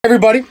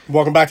everybody.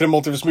 Welcome back to the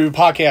Multiverse Movie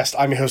Podcast.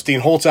 I'm your host,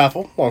 Dean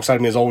Holtzapfel.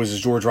 Alongside me, as always, is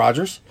George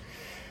Rogers.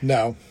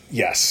 No.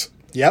 Yes.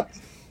 Yep.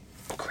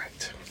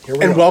 Correct. Here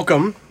we go.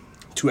 Welcome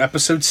to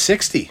episode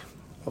 60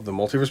 of the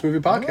Multiverse Movie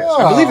Podcast.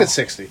 Oh. I believe it's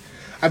 60.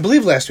 I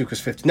believe last week was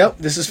 50. No,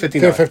 this is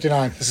 59.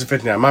 59. This is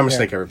 59. My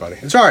mistake, everybody.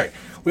 It's all right.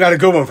 We got a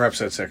good one for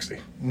episode 60.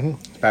 Mm-hmm.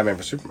 It's Batman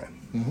vs. Superman.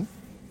 Mm-hmm.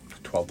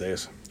 12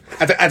 days.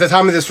 At the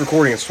time of this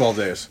recording, it's 12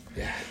 days.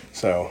 Yeah.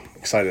 So,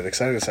 excited.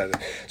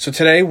 So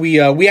today, we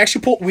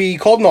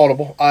called an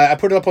audible. I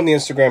put it up on the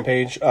Instagram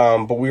page,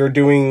 but we are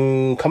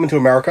doing Coming to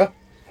America,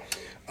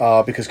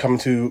 because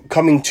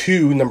Coming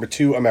to number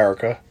 2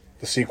 America,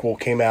 the sequel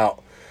came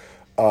out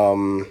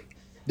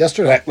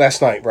Yesterday.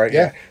 last night, right?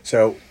 Yeah.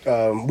 So,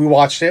 we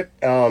watched it.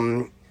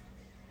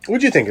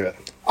 What'd you think of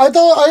it?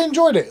 I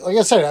enjoyed it. Like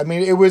I said, I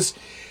mean, it was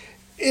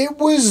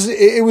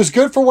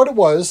good for what it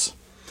was.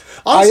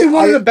 Honestly,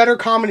 one of the better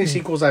comedy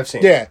sequels I've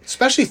seen. Yeah.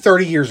 Especially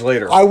 30 years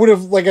later. I would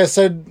have, like I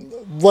said,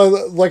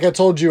 like I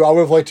told you, I would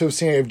have liked to have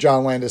seen it if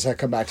John Landis had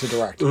come back to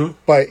direct. Mm-hmm.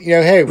 But,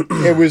 hey,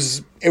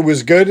 it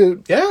was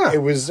good. Yeah.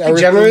 It was I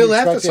generally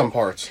laughed at some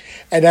parts.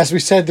 And as we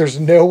said, there's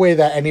no way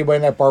that anybody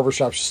in that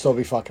barbershop should still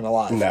be fucking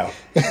alive. No.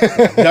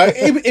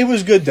 It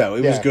was good, though.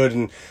 It was good.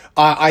 And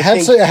I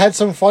think it had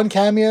some fun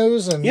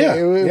cameos. And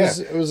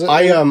it was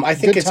I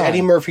think it's time.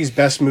 Eddie Murphy's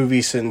best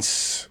movie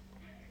since...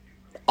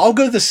 I'll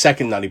go to the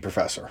second Nutty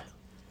Professor.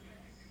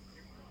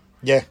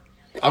 Yeah.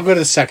 I'll go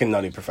to the second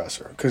Nutty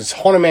Professor, because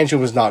Haunted Mansion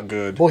was not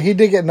good. Well, he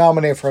did get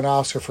nominated for an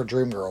Oscar for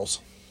Dreamgirls.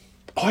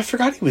 Oh, I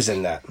forgot he was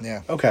in that.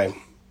 Yeah. Okay.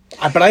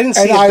 But I didn't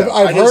see and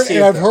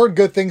it, I've heard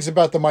good things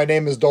about the My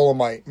Name is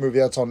Dolomite movie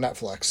that's on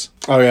Netflix.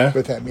 Oh, yeah?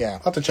 With him, yeah. I'll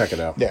have to check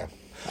it out. Yeah.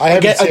 I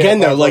haven't seen again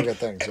it, though, like,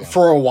 things, yeah.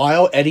 for a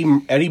while,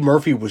 Eddie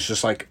Murphy was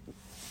just, like,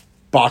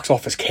 box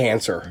office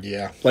cancer.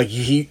 Yeah. Like,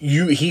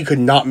 he could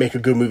not make a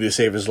good movie to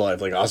save his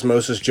life. Like,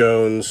 Osmosis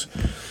Jones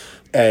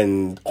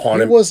and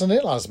Haunted... He wasn't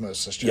in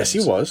Osmosis Jones. Yes, he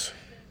was.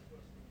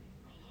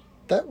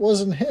 That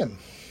wasn't him.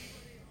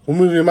 What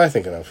movie am I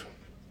thinking of?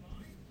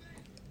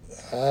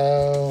 I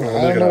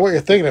don't know what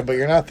you're thinking of, but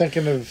you're not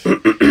thinking of...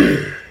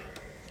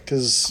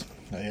 Because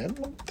I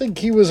don't think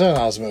he was in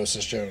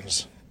Osmosis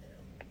Jones.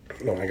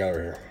 No, I got it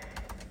right here.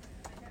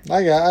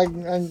 I got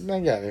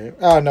it.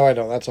 Oh, no, I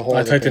don't. That's a whole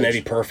I other typed in page.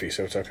 Eddie Murphy,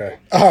 so it's okay.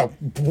 Oh,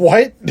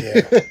 what? Yeah.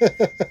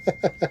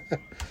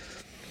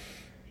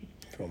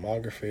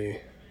 Filmography.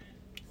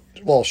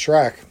 Well,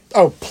 Shrek.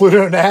 Oh,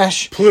 Pluto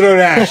Nash.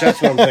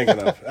 That's what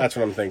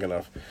I'm thinking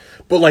of.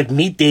 But, like,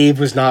 Meet Dave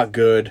was not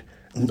good.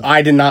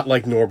 I did not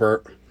like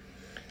Norbert.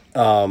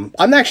 I'm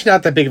actually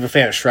not that big of a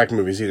fan of Shrek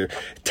movies either.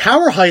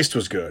 Tower Heist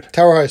was good.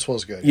 Tower Heist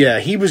was good. Yeah,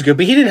 he was good,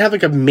 but he didn't have,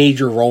 like, a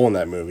major role in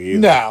that movie either.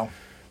 No.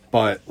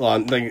 But,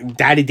 like,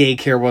 Daddy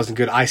Daycare wasn't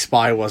good. I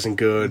Spy wasn't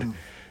good.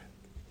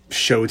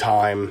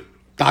 Showtime.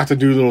 Dr.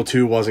 Dolittle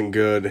 2 wasn't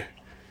good.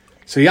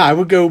 So, yeah, I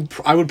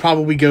would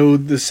probably go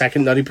the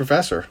second Nutty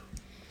Professor.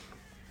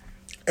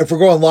 If we're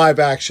going live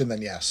action,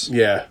 then yes.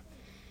 Yeah.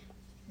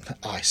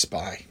 I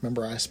Spy.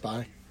 Remember I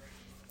Spy?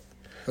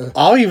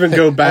 I'll even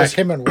go That back. was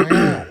him and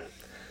Ryan.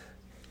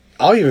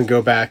 I'll even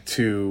go back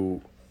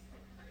to,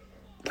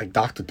 like,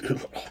 Dr.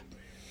 Dolittle.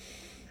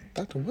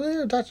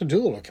 Dr.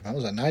 Dolittle came out.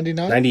 Was that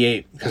 99?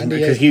 98. Because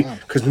 98, wow.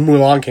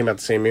 Mulan came out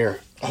the same year.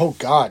 Oh,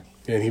 God.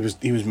 Yeah, and he was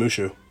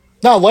Mushu.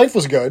 No, Life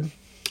was good.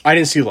 I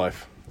didn't see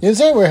Life. You didn't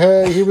say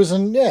where he was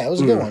in... Yeah, it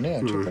was a good one.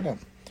 Yeah, check it out.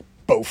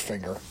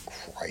 Bowfinger.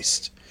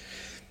 Christ.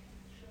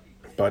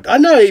 But I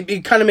know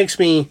it kind of makes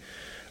me...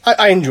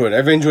 I enjoyed it.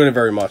 I've enjoyed it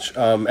very much.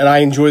 And I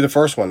enjoyed the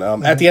first one.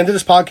 At the end of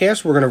this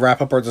podcast, we're going to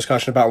wrap up our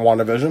discussion about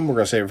WandaVision. We're going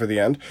to save it for the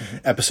end.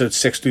 Episodes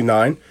 6 through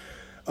 9.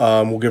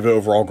 We'll give it an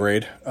overall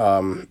grade.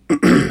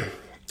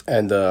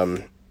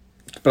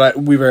 But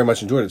we very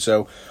much enjoyed it.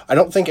 So I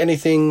don't think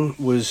anything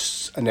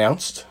was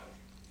announced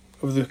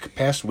over the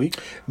past week.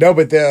 No,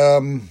 but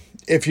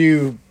if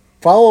you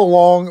follow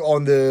along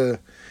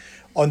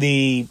on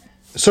the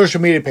social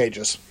media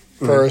pages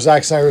for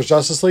Zack Snyder's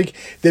Justice League,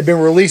 they've been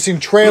releasing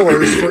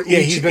trailers for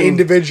each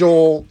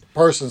individual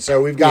person.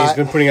 So we've got he's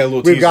been putting out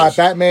little we've teasers. got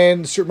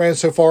Batman, Superman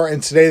so far,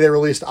 and today they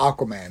released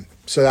Aquaman.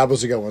 So that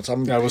was a good one. So I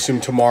would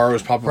assume tomorrow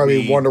is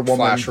probably Wonder Woman,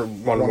 Flash or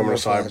Wonder Woman or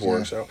Cyborg.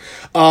 Flash, yeah.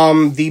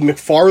 So, the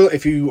McFarlane,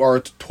 if you are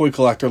a toy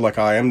collector like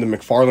I am, the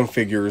McFarlane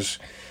figures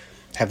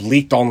have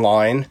leaked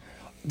online.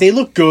 They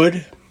look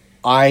good.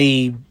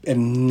 I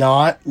am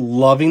not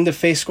loving the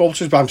face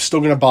sculptures, but I'm still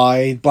going to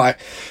buy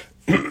black.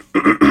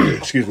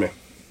 Excuse me.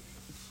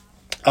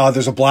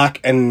 There's a black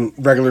and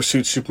regular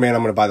suit Superman.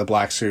 I'm going to buy the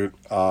black suit.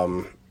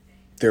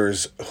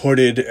 There's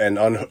hooded and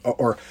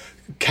or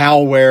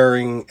cowl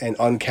wearing and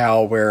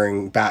uncowl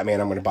wearing Batman.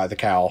 I'm going to buy the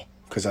cowl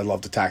because I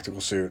love the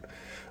tactical suit.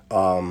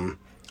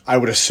 I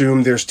would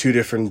assume there's 2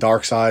 different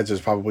dark sides.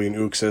 There's probably an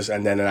Uxas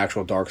and then an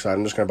actual dark side.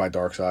 I'm just going to buy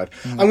dark side.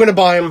 I'm going to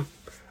buy him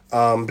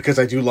because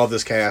I do love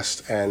this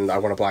cast and I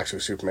want a black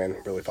suit Superman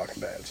really fucking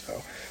bad.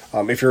 So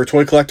if you're a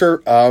toy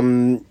collector,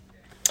 I'm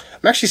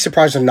actually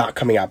surprised they're not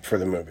coming out for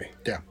the movie.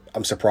 Yeah.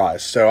 I'm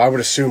surprised. So I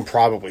would assume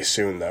probably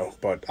soon, though.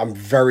 But I'm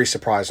very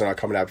surprised they're not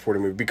coming out before the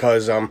movie.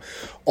 Because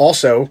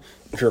also,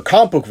 if you're a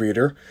comic book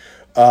reader,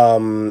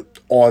 On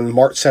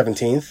March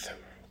 17th,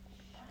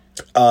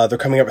 they're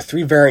coming up with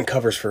 3 variant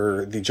covers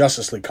for the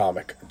Justice League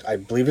comic. I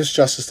believe it's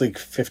Justice League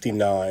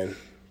 59.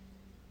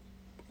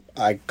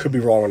 I could be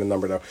wrong on the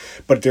number, though.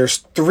 But there's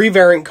 3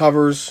 variant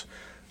covers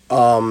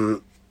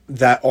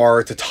that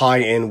are to tie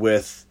in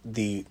with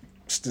the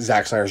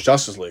Zack Snyder's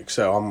Justice League.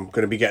 So I'm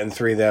going to be getting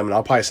 3 of them, and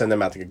I'll probably send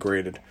them out to get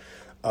graded.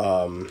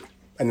 And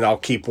then I'll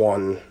keep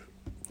one.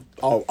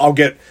 I'll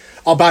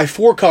buy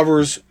 4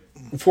 covers,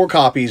 4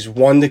 copies,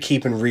 1 to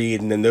keep and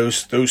read, and then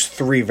those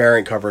 3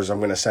 variant covers I'm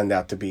going to send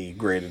out to be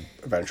graded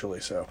eventually.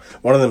 So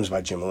one of them is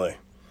by Jim Lee.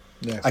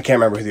 Yeah. I can't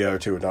remember who the other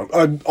 2 are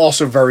done.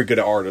 Also very good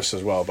artists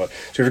as well. But so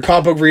if you're a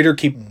comic book reader,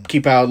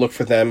 keep out, look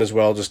for them as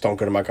well. Just don't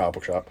go to my comic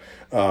book shop.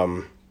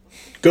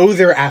 Go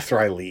there after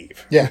I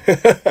leave. Yeah.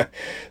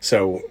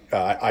 So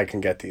I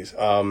can get these.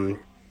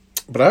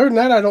 But other than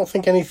that, I don't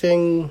think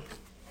anything.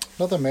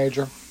 Nothing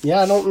major.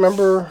 Yeah, I don't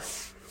remember.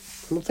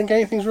 I don't think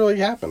anything's really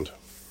happened.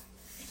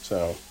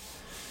 So.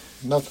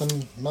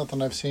 Nothing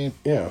I've seen.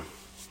 Yeah.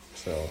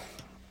 So.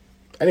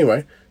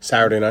 Anyway,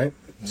 Saturday night,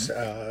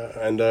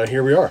 and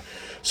here we are.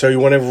 So you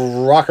want to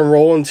rock and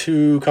roll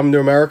into Coming to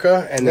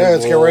America, and then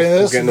let's get right into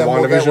this, and then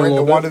we'll get right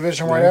into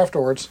WandaVision right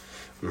afterwards.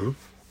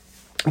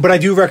 Mm-hmm. But I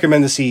do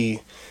recommend to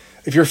see,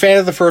 if you're a fan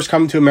of the first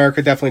Coming to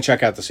America, definitely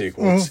check out the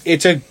sequel. Mm-hmm.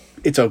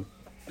 It's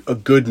a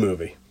good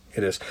movie.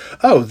 It is.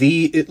 Oh,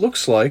 it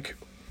looks like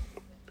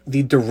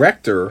the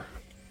director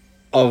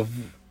of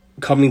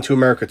Coming to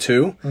America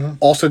 2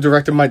 also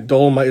directed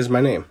Dolomite Is My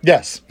Name.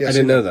 Yes. I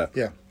didn't know that.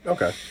 Yeah.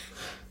 Okay.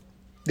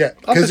 Yeah,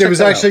 because it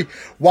was actually,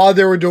 while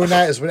they were doing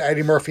that, is when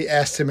Eddie Murphy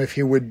asked him if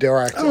he would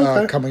direct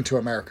Coming to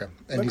America.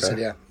 And he said,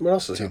 yeah. What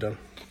else has he done?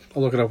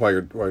 I'll look it up while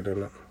you're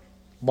doing that.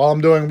 While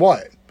I'm doing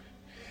what?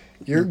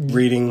 You're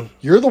reading.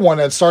 You're the one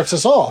that starts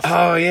us off.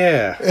 Oh,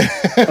 yeah.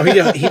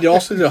 He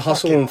also did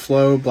Hustle and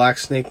Flow, Black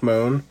Snake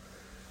Moan.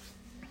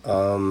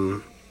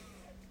 The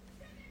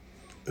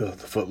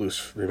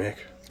Footloose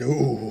remake.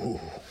 Ooh.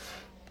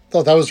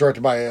 Thought that was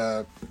directed by,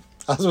 I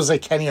was going to say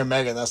Kenny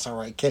Omega. That's not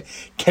right.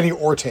 Kenny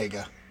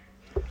Ortega.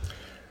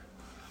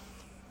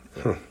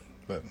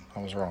 But I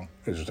was wrong.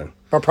 Interesting.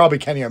 But probably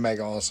Kenny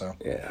Omega also.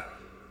 Yeah.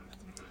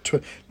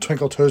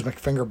 Twinkle Toes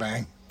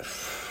McFingerbang.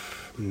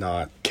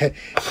 Not.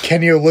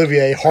 Kenny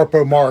Olivier,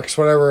 Harpo Marx,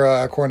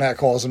 whatever Cornette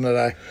calls him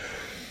today.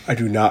 I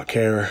do not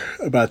care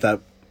about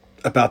that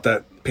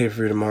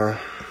pay-per-view tomorrow.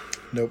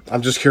 Nope.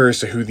 I'm just curious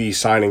to who these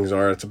signings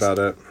are. That's about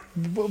it.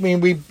 I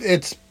mean,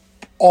 it's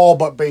all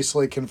but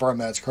basically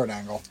confirmed that it's Kurt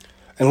Angle.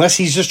 Unless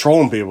he's just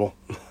trolling people.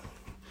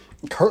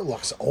 Kurt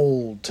looks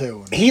old,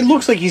 too. He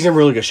looks like he's in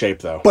really good shape,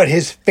 though. But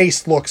his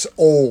face looks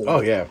old.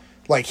 Oh, yeah.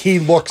 Like, he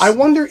looks... I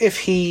wonder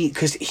if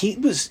because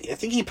I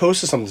think he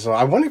posted something, so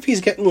I wonder if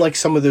he's getting, like,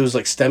 some of those,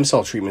 like, stem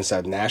cell treatments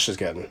that Nash is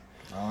getting.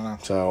 I don't know.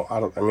 So,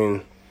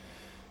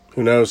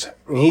 who knows?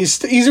 I mean,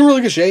 he's in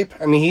really good shape.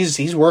 I mean,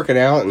 he's working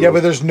out. And, yeah,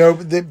 but there's no...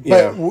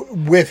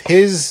 with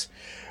his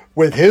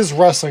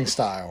wrestling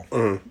style,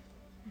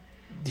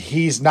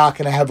 he's not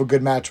going to have a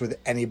good match with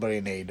anybody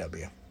in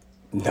AEW.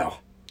 No.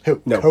 Who?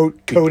 No.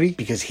 Cody?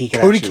 Because he can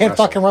Cody can't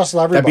fucking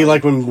wrestle everybody. That'd be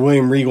like when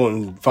William Regal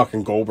and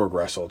fucking Goldberg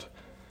wrestled.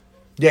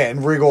 Yeah,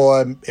 and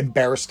Regal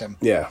embarrassed him.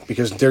 Yeah,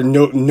 because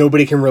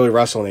nobody can really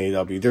wrestle in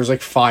AEW. There's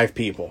like 5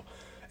 people,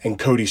 and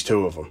Cody's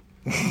 2 of them.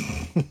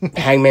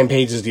 Hangman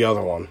Page is the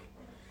other one.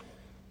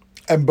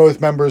 And both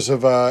members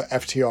of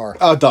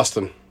FTR.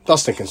 Dustin.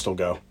 Dustin can still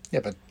go. Yeah,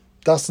 but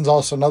Dustin's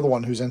also another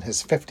one who's in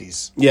his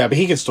 50s. Yeah, but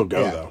he can still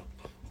go, though.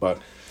 But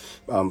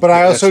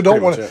I also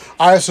don't want to.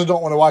 I also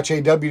don't want to watch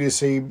AW to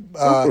see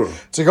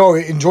to go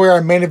enjoy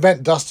our main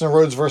event, Dustin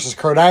Rhodes versus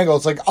Kurt Angle.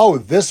 It's like, oh,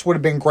 this would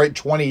have been great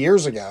 20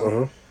 years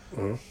ago.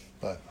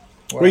 But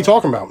what are you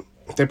talking about?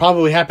 They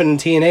probably happened in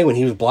TNA when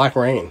he was Black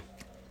Rain.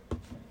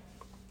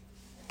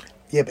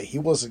 Yeah, but he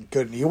wasn't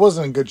good. He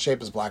wasn't in good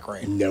shape as Black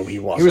Rain. No, he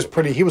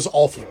wasn't. He was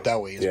awful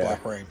doughy as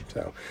Black Rain.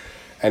 So,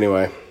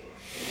 anyway,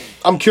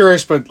 I'm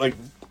curious, but like,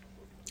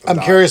 I'm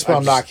curious, but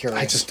I'm not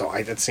curious. I just don't.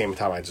 At the same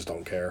time, I just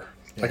don't care.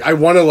 Yeah. Like, I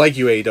want to like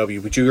you,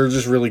 AEW, but you're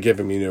just really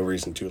giving me no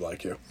reason to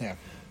like you. Yeah.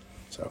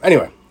 So,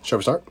 anyway, shall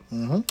we start?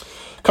 Mm-hmm.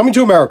 Coming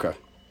to America.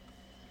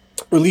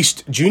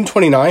 Released June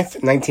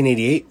 29th,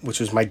 1988, which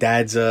was my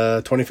dad's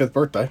 25th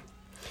birthday.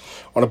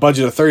 On a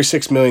budget of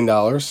 $36 million,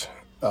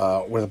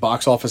 with a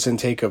box office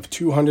intake of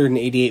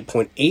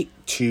 $288.8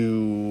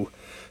 to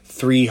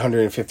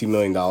 $350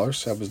 million.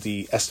 That was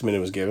the estimate it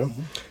was given.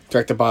 Mm-hmm.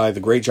 Directed by the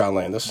great John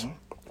Landis.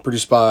 Mm-hmm.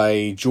 Produced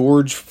by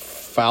George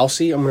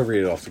Falsey. I'm going to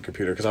read it off the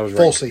computer because I was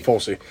right.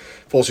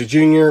 Falsey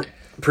Jr.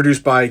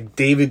 Produced by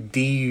David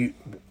D.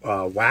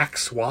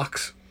 Wax.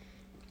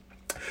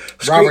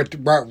 Robert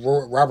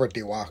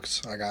D.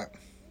 Wax. I got.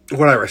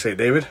 What did I say,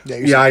 David?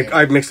 Yeah,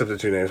 I mixed up the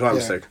 2 names. My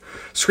mistake.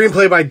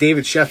 Screenplay by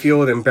David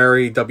Sheffield and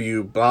Barry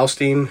W.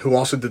 Blaustein, who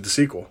also did the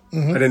sequel.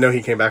 Mm-hmm. I didn't know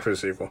he came back for the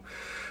sequel.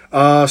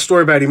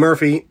 Story by Eddie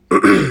Murphy.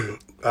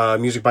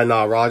 Music by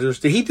Nile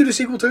Rodgers. Did he do the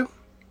sequel too?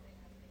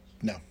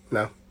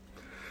 No.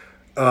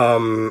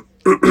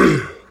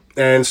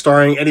 And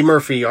starring Eddie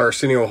Murphy,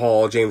 Arsenio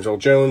Hall, James Earl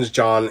Jones,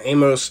 John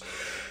Amos,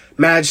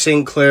 Madge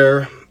St.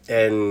 Clair,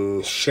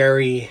 and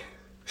Sherry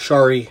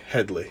Shari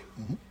Headley.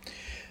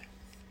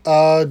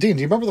 Dean, do you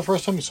remember the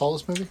first time you saw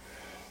this movie?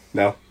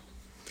 No.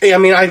 I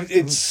mean,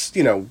 it's,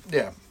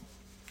 Yeah.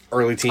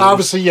 early teens.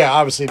 Obviously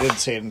didn't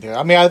see it in there.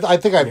 I mean, I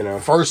think I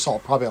first saw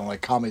it probably on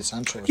like Comedy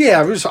Central.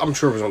 Yeah, I'm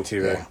sure it was on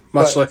TV. Yeah.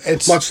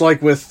 Much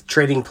like with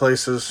Trading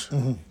Places.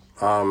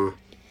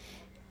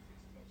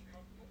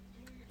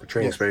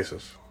 Trading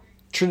Spaces.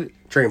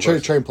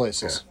 Trading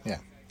Places. Yeah.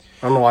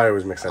 I don't know why I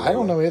always mix that up. I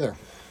don't know either.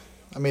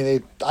 I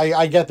mean,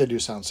 I get they do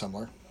sound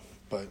similar,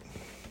 but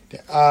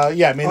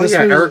I mean, this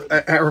movie,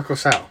 Eric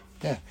LaSalle.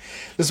 Yeah,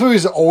 this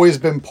movie's always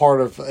been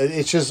part of.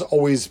 It's just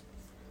always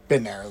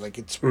been there. Like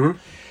it's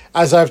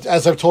as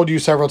I've told you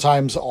several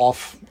times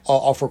off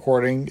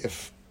recording.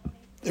 If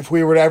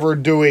we were to ever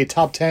do a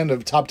top 10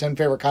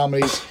 favorite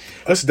comedies,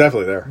 this is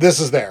definitely there. This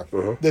is there.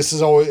 This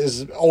is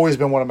always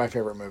been one of my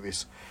favorite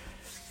movies.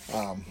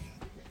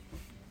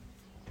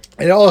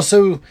 It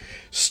also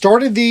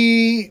started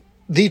the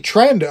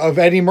trend of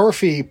Eddie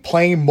Murphy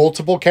playing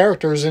multiple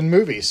characters in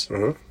movies,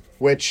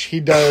 which he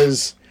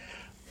does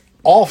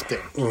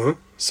often.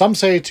 Some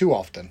say too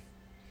often.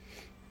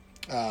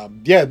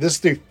 This is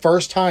the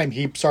first time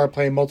he started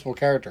playing multiple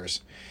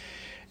characters.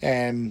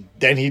 And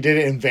then he did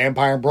it in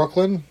Vampire in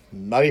Brooklyn,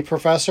 Nutty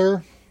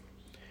Professor,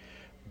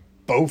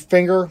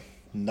 Bowfinger,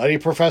 Nutty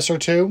Professor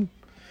 2,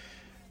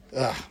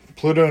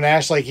 Pluto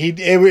Nash. Like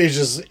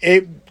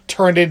it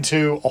turned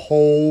into a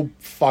whole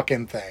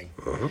fucking thing.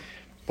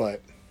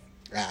 But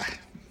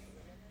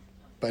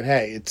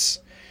hey,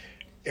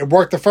 it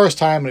worked the first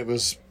time, and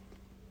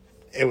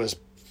it was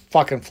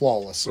fucking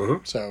flawless.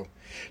 So,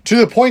 to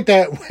the point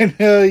that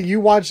when you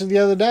watched it the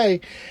other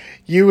day,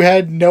 you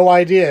had no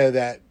idea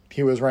that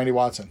he was Randy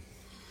Watson.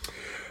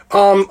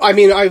 I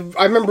mean, I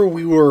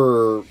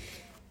remember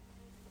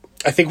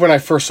I think when I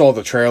first saw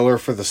the trailer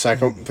for the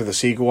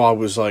sequel, I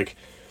was like,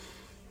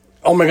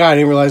 oh my god, I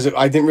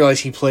didn't realize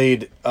he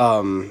played, because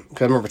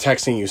I remember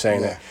texting you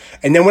saying that.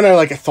 And then when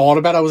I thought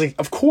about it, I was like,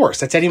 of course,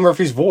 that's Eddie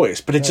Murphy's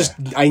voice. But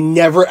I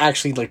never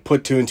actually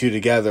put two and two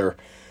together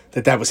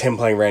that was him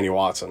playing Randy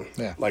Watson.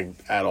 Yeah.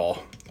 At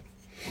all.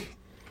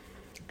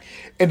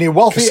 And the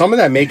wealthy, some of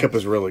that makeup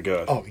is really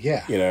good. Oh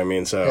yeah, you know what I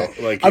mean. So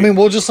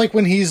just like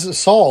when he's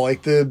Saul,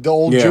 the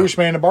old Jewish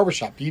man in the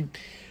barbershop.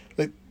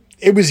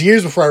 It was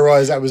years before I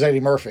realized that was Eddie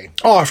Murphy.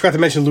 Oh, I forgot to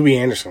mention Louis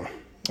Anderson.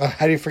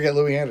 How do you forget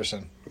Louis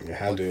Anderson?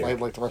 How do you?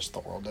 Like the rest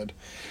of the world did.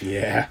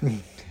 Yeah.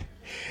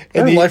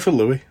 And Life with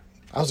Louis.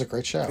 That was a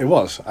great show. It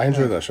was. I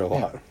enjoyed that show a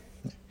lot.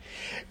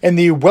 In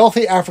the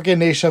wealthy African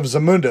nation of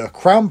Zamunda,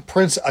 Crown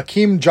Prince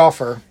Akeem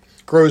Jaffer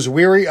grows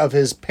weary of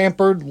his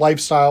pampered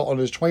lifestyle on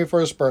his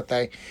 21st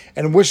birthday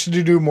and wishes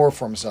to do more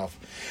for himself.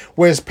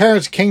 When his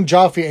parents, King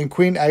Jaffe and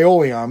Queen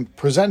Aeolian,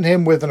 present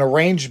him with an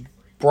arranged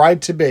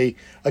bride-to-be,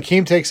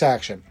 Akeem takes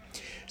action.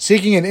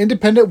 Seeking an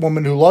independent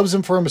woman who loves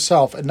him for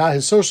himself and not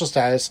his social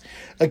status,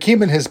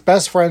 Akeem and his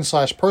best friend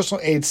 /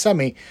 personal aide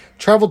Semi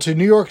travel to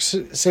New York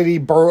City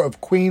borough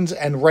of Queens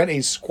and rent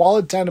a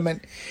squalid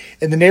tenement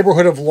in the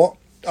neighborhood of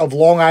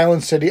Long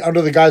Island City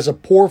under the guise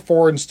of poor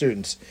foreign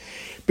students.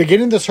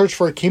 Beginning the search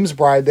for Akeem's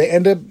bride, they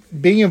end up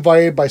being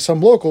invited by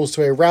some locals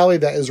to a rally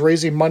that is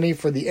raising money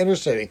for the inner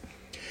city.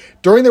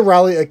 During the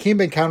rally,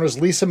 Akeem encounters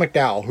Lisa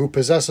McDowell, who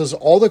possesses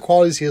all the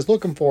qualities he is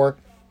looking for,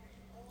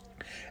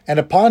 and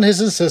upon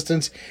his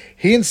insistence,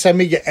 he and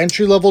Semi get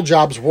entry-level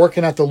jobs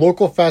working at the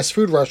local fast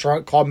food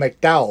restaurant called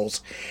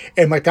McDowell's,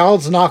 a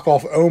McDonald's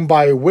knockoff owned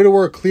by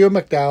widower Cleo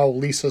McDowell,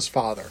 Lisa's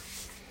father.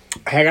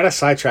 Hey, I got a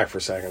sidetrack for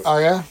a second. Oh,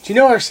 yeah? Do you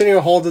know Arsenio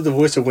Hall did the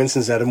voice of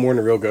Winston Zeddemore in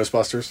The Real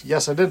Ghostbusters?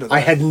 Yes, I did. I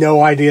had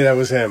no idea that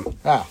was him.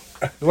 Wow.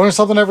 You learn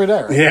something every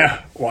day, right?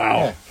 Yeah.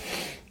 Wow.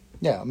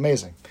 Yeah,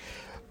 amazing.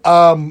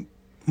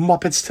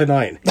 Muppets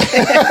Tonight.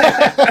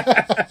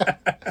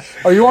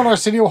 Are you on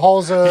Arsenio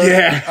Hall's...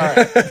 Yeah. All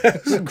right.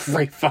 It's a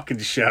great fucking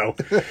show.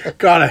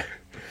 God,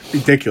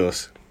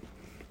 ridiculous.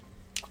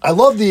 I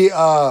love the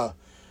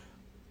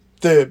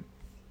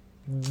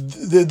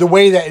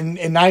way that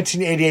in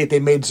 1988 they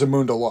made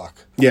Zamunda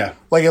look. Yeah.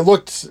 It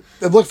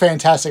looked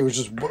fantastic. It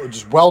was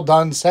just well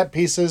done set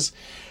pieces.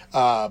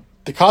 The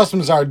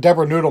costumes are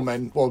Deborah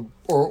Noodleman,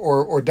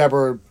 or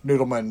Deborah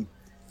Noodleman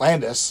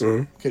Landis,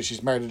 because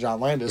she's married to John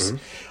Landis.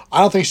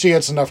 I don't think she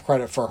gets enough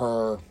credit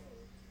for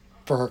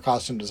her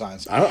costume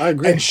designs. I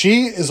agree. And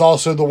she is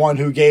also the one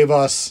who gave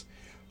us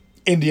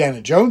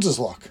Indiana Jones's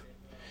look.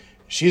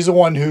 She's the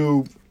one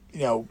who,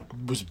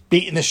 was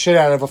beating the shit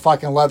out of a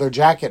fucking leather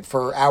jacket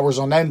for hours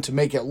on end to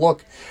make it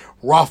look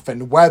rough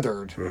and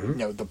weathered.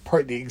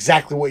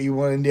 Exactly what you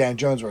want Indiana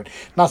Jones wearing.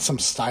 Not some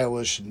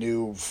stylish,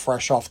 new,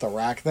 fresh off the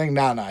rack thing.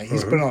 No.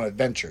 He's been on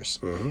adventures,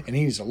 and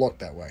he needs to look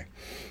that way.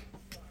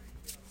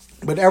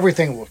 But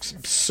everything looks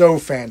so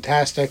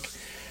fantastic.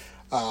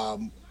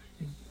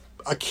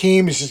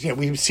 Akeem is just,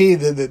 we see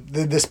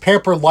this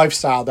pampered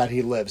lifestyle that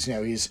he lives.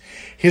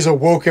 He's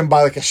awoken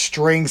by a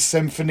string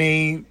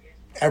symphony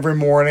every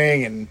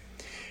morning, and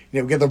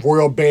we get the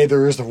royal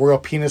bathers. The royal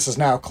penis is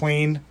now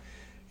clean.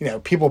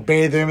 People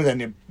bathe him, and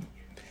then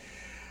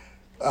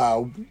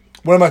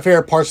one of my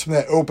favorite parts from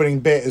that opening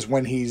bit is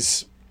when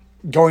he's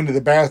going to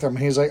the bathroom,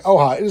 and he's like, "Oh,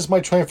 hi, it is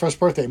my 21st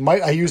birthday.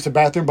 Might I use the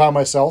bathroom by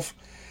myself?"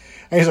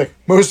 And he's like,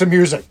 "Most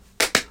amusing.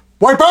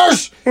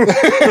 Wipers!"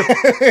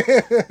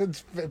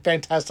 It's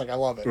fantastic. I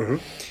love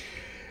it.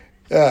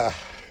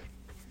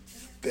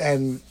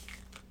 And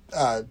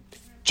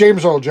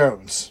James Earl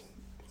Jones.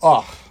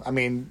 Oh, I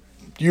mean,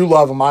 you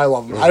love him. I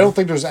love him. I don't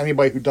think there's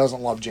anybody who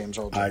doesn't love James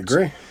Earl Jones. I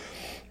agree.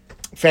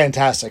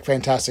 Fantastic.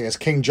 As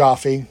King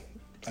Joffrey,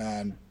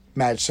 and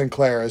Madge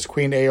Sinclair as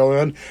Queen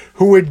Aeon,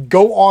 who would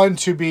go on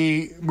to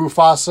be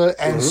Mufasa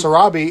and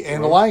Sarabi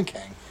in The Lion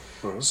King.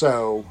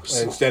 So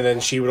and then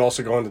she would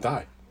also go on to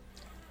die.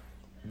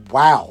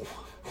 Wow.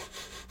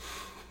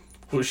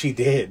 Well, she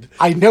did.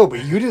 I know,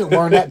 but you didn't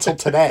learn that until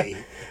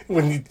today.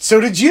 So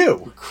did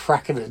you.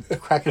 Cracking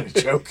a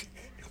joke.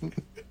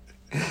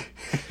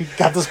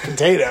 Got this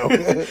potato.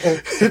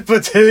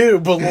 Potato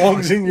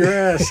belongs in your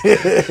ass.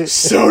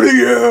 So do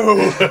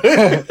you.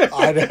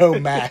 Idaho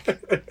Mac.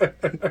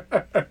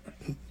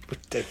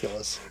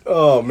 Ridiculous.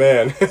 Oh,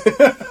 man.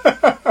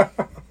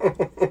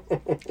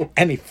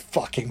 Any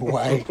fucking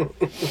way.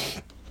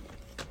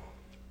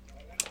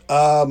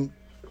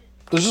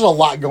 There's just a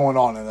lot going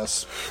on in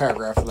this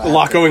paragraph. A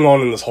lot going on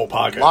in this whole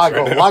podcast.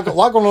 A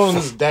lot going on in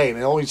this day, and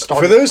it only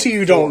started. For those of you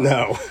who don't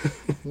know,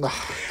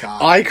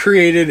 God. I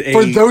created a.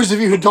 For those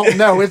of you who don't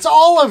know, it's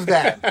all of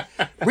them.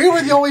 We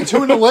were the only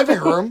two in the living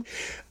room.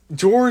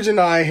 George and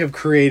I have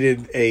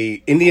created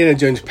a Indiana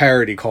Jones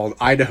parody called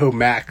Idaho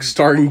Mac,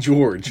 starring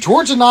George.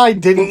 George and I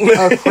didn't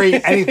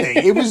create anything.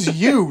 It was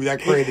you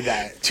that created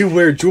that. To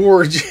where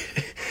George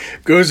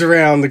goes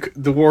around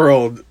the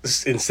world,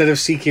 instead of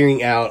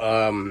seeking out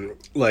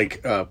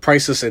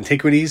priceless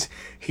antiquities,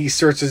 he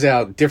searches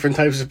out different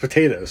types of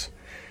potatoes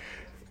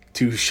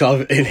to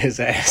shove in his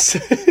ass.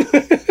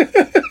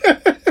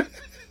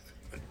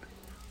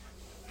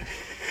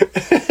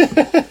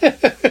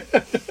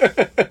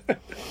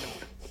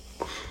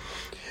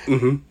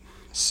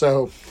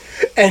 So,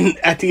 and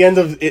at the end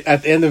of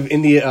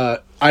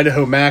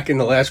Idaho Mac in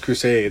the Last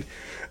Crusade,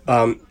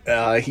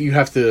 you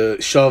have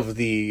to shove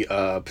the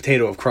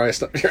potato of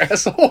Christ up your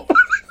asshole.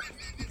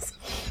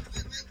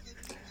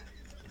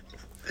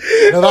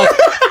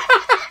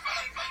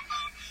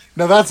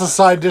 Now that's a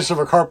side dish of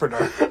a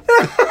carpenter.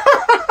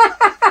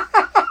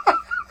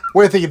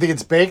 Wait, you think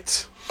it's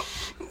baked?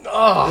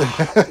 Oh,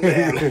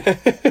 man.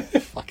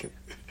 Fuck it.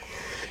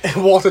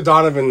 And Walter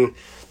Donovan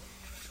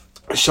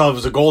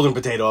shoves a golden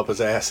potato up his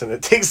ass and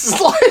it takes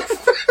his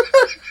life.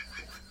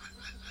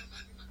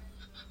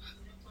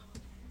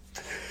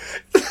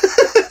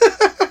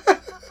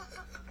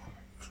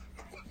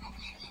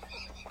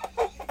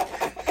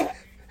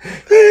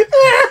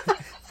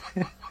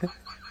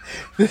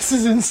 This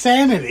is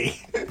insanity.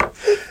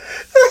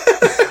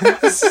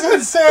 This is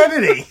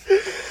insanity.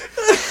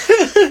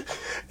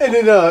 And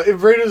then in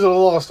Raiders of the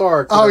Lost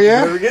Ark. Oh,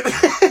 yeah?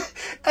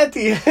 At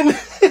the end,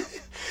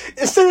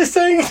 instead of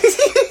saying,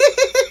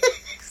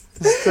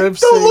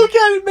 don't look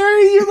at it,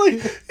 Mary, you're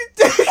like,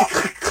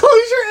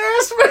 close your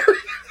ass, Mary.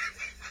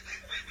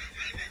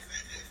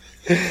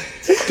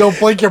 Don't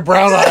blink your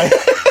brown eye.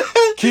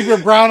 Keep your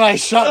brown eye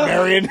shut,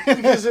 Marion.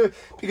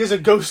 because a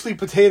ghostly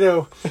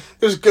potato,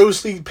 this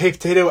ghostly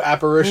potato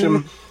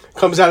apparition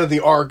comes out of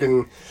the ark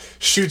and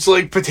shoots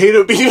like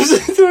potato beams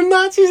into the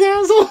Nazis'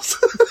 assholes.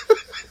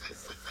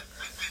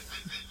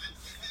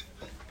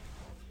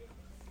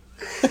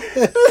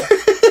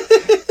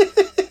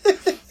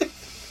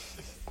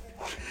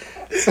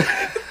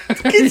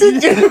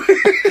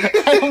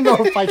 I don't know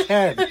if I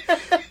can.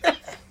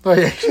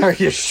 Are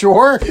you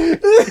sure?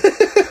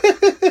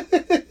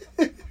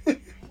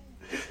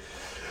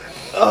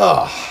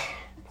 Oh,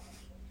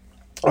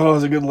 it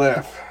was a good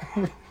laugh.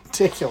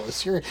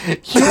 Ridiculous. You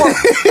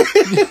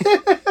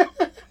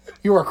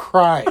are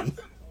crying.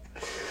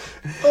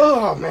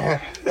 Oh,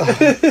 man.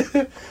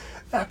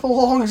 That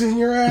belongs in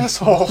your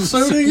asshole.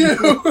 So do you.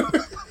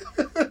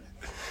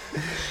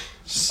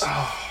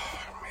 Oh,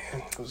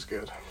 man. That was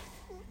good.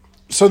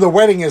 So the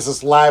wedding is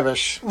this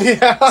lavish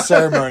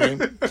ceremony,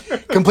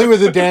 complete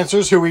with the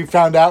dancers who we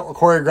found out were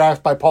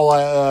choreographed by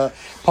Paula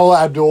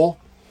Abdul.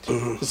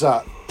 It's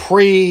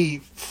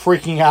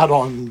pre-freaking out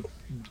on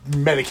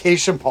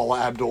medication Paula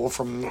Abdul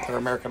from her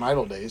American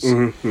Idol days.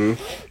 And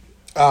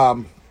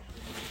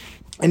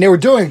they were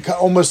doing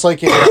almost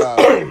like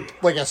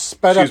a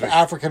sped up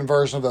African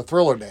version of the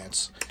Thriller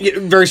dance. Yeah,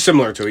 very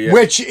similar to it, yeah.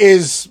 Which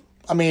is,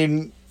 I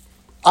mean,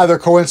 either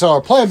coincidental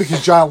or planned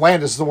because John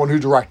Landis is the one who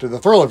directed the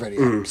Thriller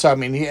video. So, I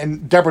mean,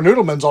 and Deborah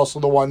Noodleman's also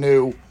the one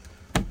who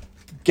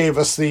gave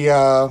us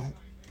the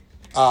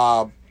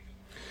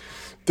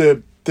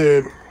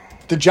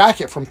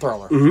jacket from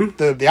Thriller,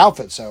 the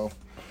outfit. So,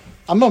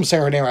 I'm not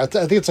saying her name right. I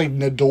think it's like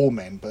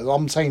Noodleman, but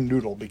I'm saying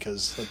Noodle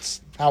because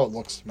that's how it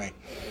looks to me.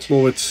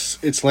 Well,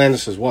 it's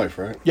Landis' wife,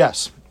 right?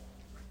 Yes.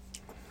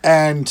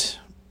 And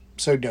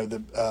so,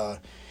 the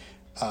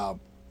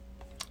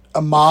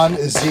Aman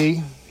Aziz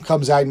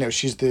comes out.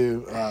 She's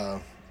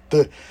the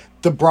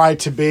bride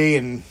to be,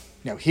 and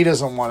he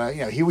doesn't want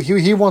to.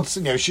 He wants.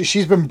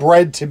 She's been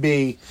bred to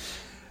be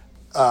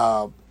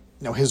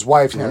his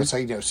wife,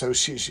 so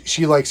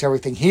she likes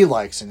everything he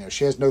likes, and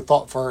she has no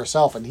thought for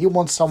herself, and he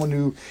wants someone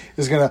who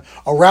is going to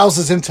arouse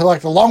his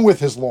intellect along with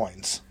his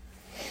loins.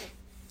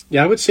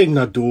 Yeah, I would say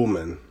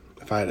Nadoolman,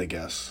 if I had to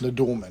guess.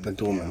 Nadoolman.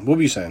 Yeah. What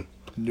were you saying?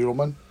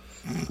 Noodleman?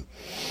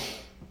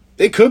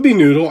 It could be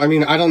Noodle. I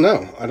mean, I don't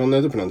know. I don't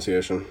know the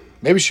pronunciation.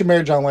 Maybe she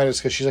married John Landis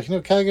because she's like,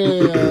 can I get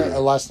a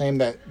last name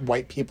that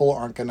white people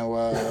aren't going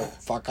to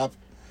fuck up?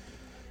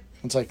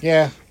 It's like,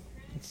 yeah,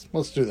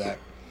 let's do that.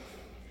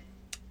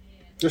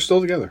 They're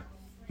still together.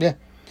 Yeah.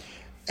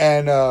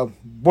 And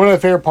one of the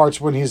favorite parts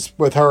when he's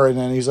with her, and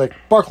then he's like,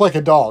 bark like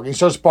a dog. He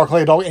starts barking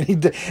like a dog, and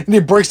he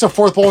breaks the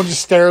fourth wall and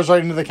just stares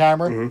right into the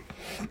camera.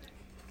 Mm-hmm.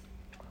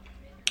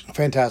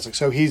 Fantastic.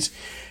 So he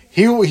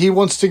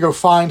wants to go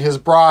find his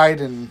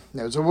bride, and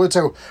so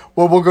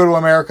we'll go to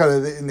America,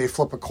 and they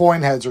flip a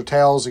coin, heads or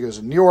tails. He goes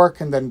to New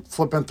York, and then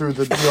flipping through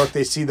the New York,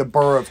 they see the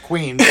borough of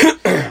Queens,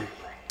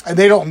 and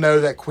they don't know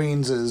that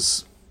Queens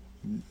is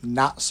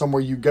not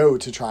somewhere you go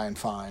to try and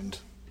find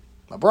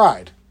a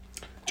bride.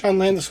 John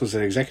Landis was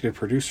an executive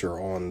producer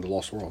on The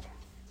Lost World.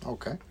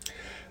 Okay.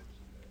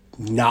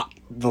 Not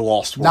The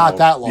Lost World. Not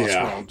that Lost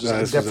World. Just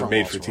this a different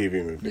was a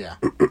made-for-TV movie. Yeah.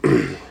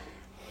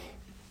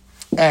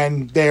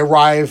 And they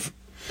arrive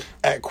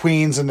at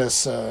Queens in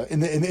this in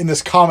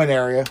this common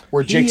area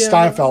where Jake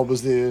Steinfeld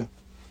was the...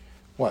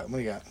 What do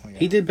you got?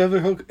 He did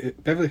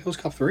Beverly Hills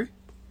Cop 3?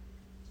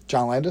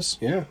 John Landis?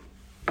 Yeah.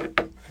 I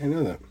didn't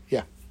know that.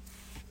 Yeah.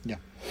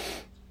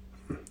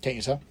 Can't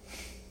you tell?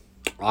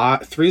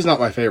 3's not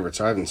my favorite,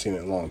 so I haven't seen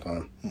it in a long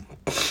time.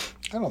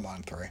 I don't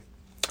mind 3.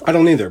 I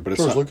don't either, but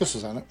George it's Lucas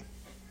is in it.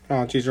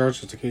 Oh, G.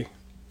 George is the key.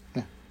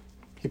 Yeah.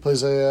 He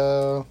plays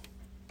a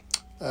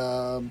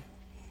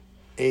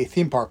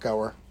theme park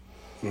goer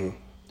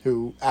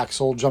who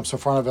Axel jumps in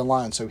front of in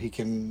line so he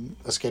can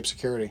escape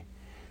security.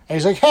 And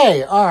he's like,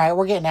 hey, all right,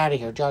 we're getting out of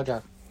here, Jar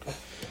Jar.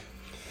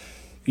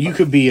 You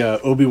could be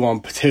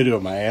Obi-Wan Potato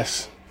in my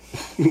ass.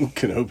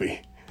 Kenobi.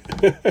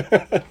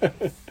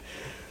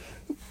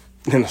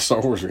 In the Star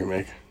Wars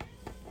remake.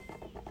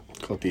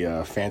 Called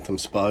the Phantom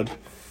Spud.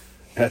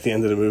 And at the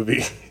end of the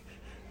movie,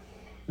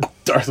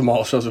 Darth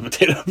Maul shoves a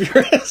potato up your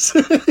ass.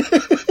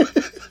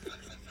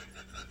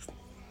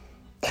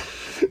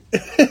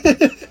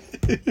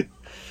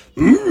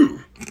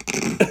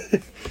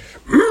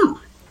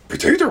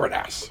 Potato and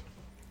ass.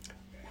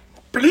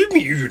 Believe me,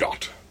 you do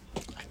not.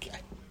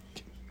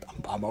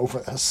 I'm over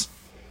this.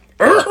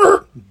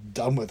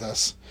 Done with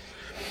this.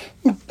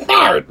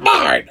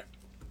 Mine.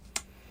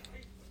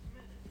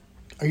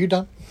 Are you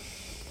done?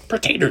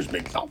 Potatoes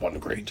make not one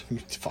great. You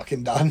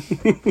fucking done?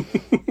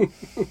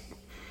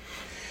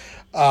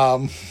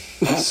 Anyway.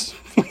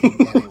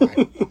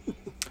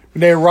 When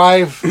they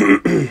arrive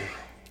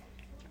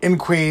in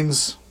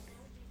Queens,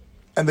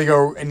 and they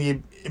go, and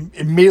you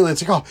immediately,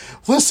 it's like, oh,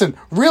 listen,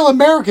 real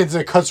Americans,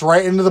 and it cuts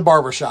right into the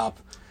barbershop,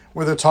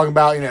 where they're talking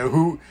about,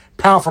 who,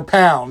 pound for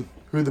pound,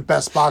 who the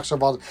best boxer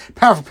of all time.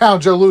 Pound for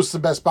pound, Joe Louis is the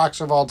best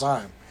boxer of all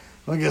time.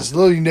 I guess,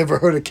 Lil, you never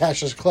heard of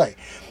Cassius Clay.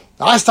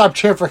 I stopped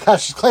cheering for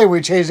Cassius Clay when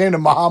he changed his name to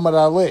Muhammad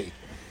Ali.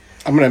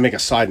 I'm going to make a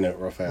side note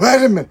real fast.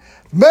 Wait a minute.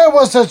 Man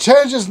wants to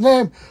change his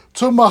name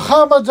to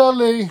Muhammad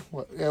Ali.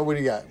 What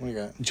do you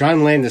got?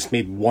 John Landis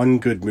made one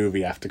good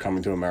movie after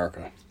coming to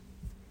America.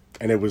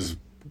 And it was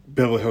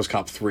Beverly Hills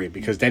Cop 3.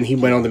 Because then he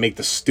went on to make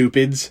The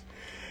Stupids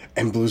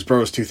and Blues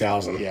Bros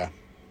 2000. Yeah.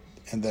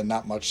 And then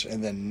not much.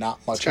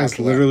 This guy's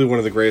literally one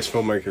of the greatest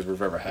filmmakers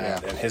we've ever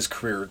had. Yeah. And his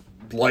career,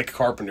 like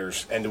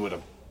Carpenter's, ended with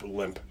a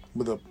limp.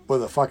 With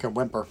a fucking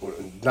whimper.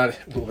 Not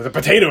with a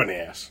potato in the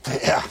ass.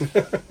 Yeah.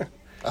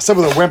 I said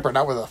with a whimper,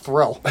 not with a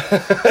thrill.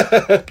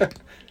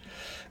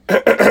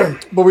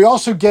 But we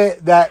also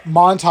get that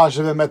montage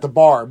of them at the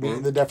bar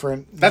meeting the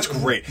different... That's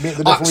great.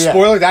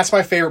 Spoiler, that's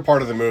my favorite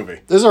part of the movie.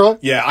 Is it really?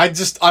 Yeah, I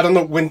don't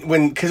know,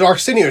 when because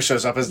Arsenio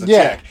shows up as the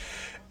chick.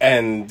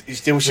 And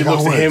then she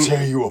looks at him.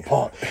 Tear you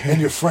apart,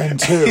 and your friend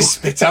too. He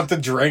spits out the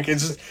drink.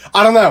 It's just,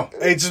 I don't know.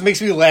 It just makes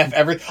me laugh.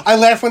 I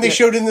laughed when they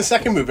showed it in the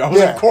second movie. I was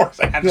like, of course,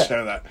 I had to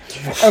show that.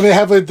 And they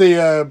have like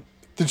the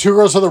two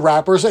girls are the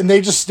rappers, and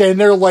they just stand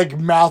there like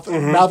mouth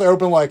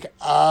open, like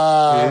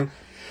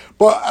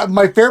But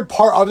my favorite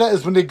part of that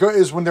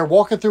is when they're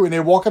walking through and they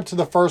walk up to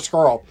the first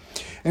girl,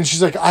 and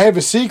she's like, "I have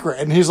a secret,"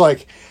 and he's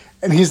like,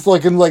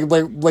 looking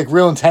like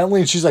real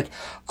intently, and she's like,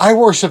 "I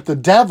worship the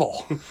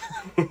devil."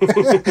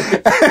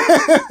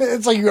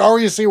 It's like you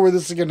already see where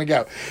this is going to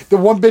go. The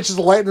one bitch is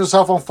lighting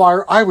herself on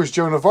fire. I was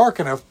Joan of Arc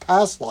in a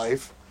past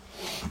life.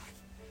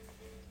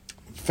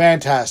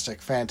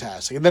 Fantastic.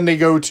 And then they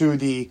go to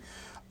the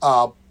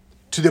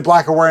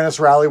Black Awareness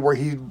rally where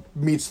he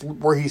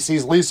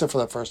sees Lisa for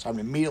the first time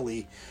and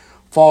immediately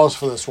falls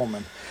for this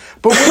woman.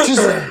 But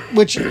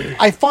which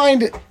I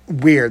find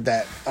weird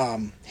that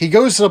he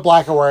goes to the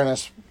Black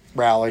Awareness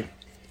rally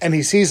and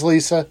he sees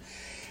Lisa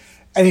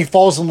and he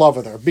falls in love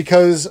with her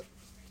because,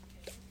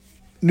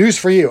 news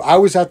for you, I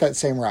was at that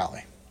same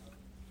rally.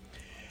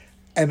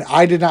 And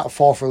I did not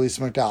fall for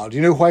Lisa McDowell. Do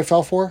you know who I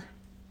fell for?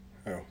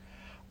 Who?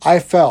 I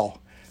fell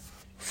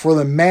for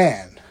the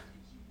man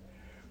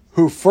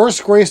who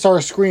first graced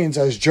our screens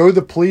as Joe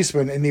the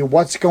Policeman in the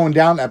What's Going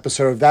Down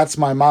episode of That's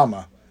My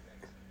Mama.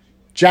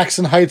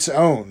 Jackson Heights'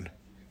 own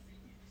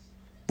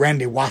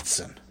Randy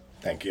Watson.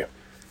 Thank you.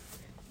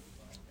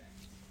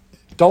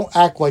 Don't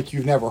act like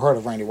you've never heard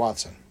of Randy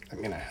Watson. I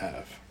mean, I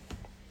have.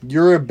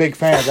 You're a big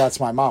fan of That's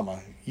My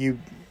Mama. Do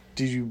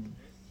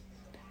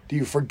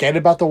you forget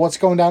about the What's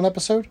Going Down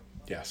episode?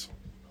 Yes.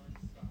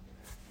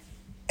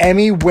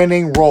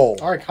 Emmy-winning role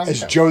All right,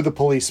 as down. Joe the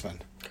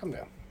Policeman. Calm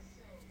down.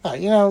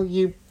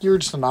 You're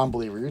just a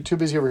non-believer. You're too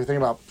busy over here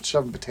thinking about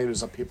shoving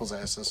potatoes up people's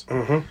asses.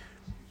 Mm-hmm. You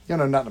don't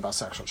know nothing about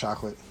sexual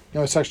chocolate. The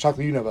only sexual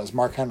chocolate you know about is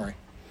Mark Henry.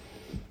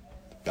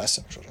 Best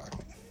sexual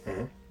chocolate.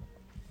 Mm-hmm.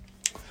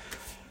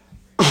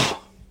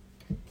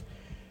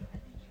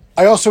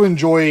 I also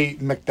enjoy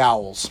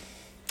McDowell's.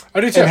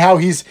 I do too. And how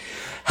he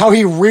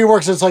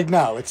reworks it. It's like,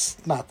 no,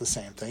 it's not the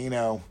same thing.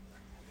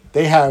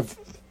 They have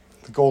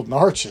the golden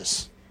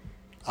arches.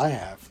 I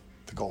have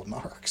the golden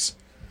arcs.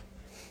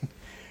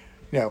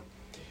 And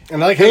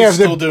I like how he's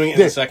still doing it in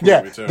the second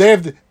movie, too.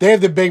 They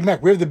have the Big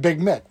Mac. We have the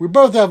Big Mac. We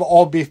both have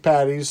all beef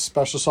patties,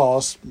 special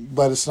sauce,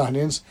 lettuce and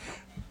onions.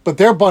 But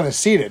their bun is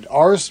seeded.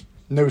 Ours,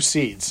 no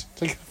seeds.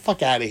 It's like, get the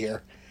fuck out of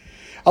here.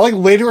 I like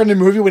later in the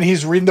movie when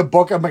he's reading the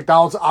book of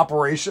McDonald's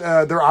operation,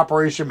 their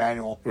operation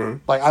manual.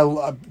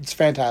 Mm-hmm. It's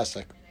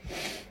fantastic.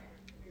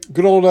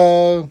 Good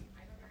old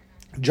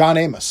John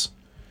Amos.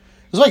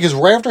 It's like, because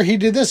right after he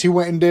did this, he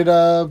went and did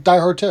Die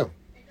Hard 2.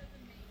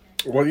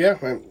 Well, yeah,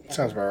 that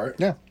sounds about right.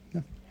 Yeah.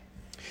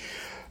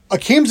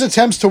 Akeem's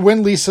attempts to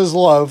win Lisa's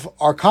love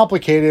are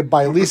complicated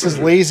by Lisa's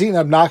lazy and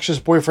obnoxious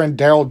boyfriend,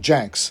 Daryl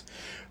Jenks,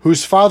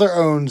 whose father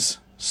owns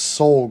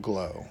Soul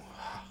Glow.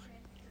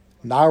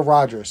 Nile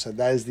Rodgers said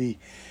that is the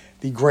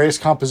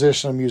greatest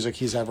composition of music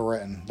he's ever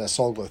written, that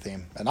Soul Glow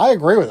theme. And I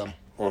agree with him.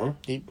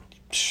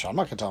 Mm-hmm. I'm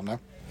not going to tell him no.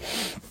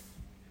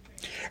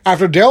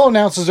 After Daryl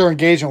announces their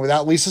engagement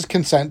without Lisa's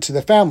consent to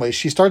the family,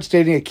 she starts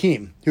dating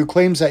Akeem, who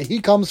claims that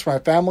he comes from a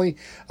family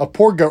of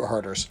poor goat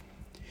herders.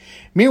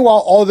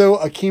 Meanwhile, although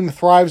Akeem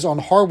thrives on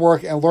hard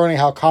work and learning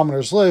how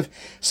commoners live,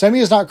 Semi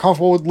is not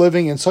comfortable with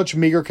living in such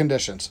meager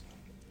conditions.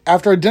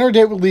 After a dinner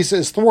date with Lisa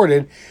is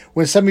thwarted,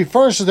 when Semi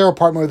furnishes their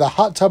apartment with a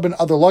hot tub and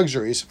other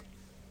luxuries,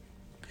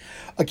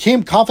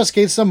 Akeem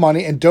confiscates the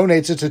money and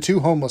donates it to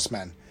 2 homeless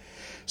men.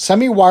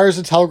 Semi wires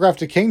a telegraph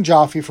to King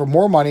Joffrey for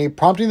more money,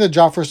 prompting the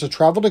Joffreys to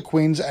travel to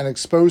Queens and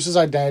expose his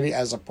identity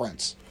as a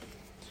prince.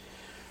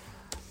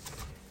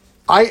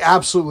 I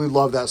absolutely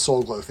love that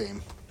Soul Glow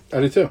theme. I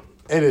do too.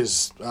 It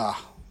is,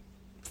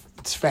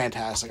 it's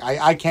fantastic.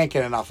 I can't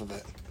get enough of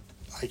it.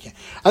 I can't.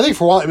 I think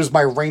for a while it was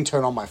my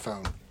ringtone on my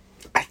phone.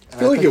 I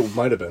feel like it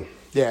might have been.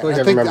 Yeah, I feel like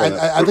I think remember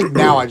that. I think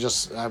now I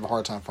have a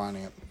hard time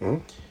finding it.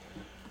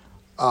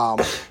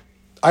 Mm-hmm.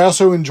 I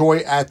also enjoy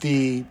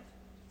the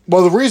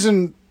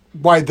reason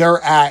why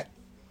they're at,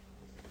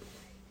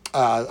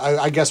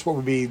 I guess what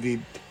would be the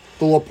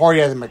little party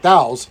at the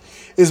McDowell's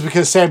is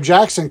because Sam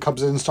Jackson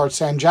comes in and starts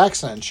Sam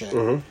Jackson and shit.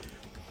 Mm-hmm.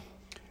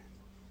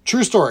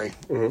 True story.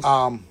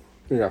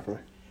 Mm-hmm. Yeah, for me.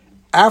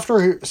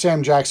 After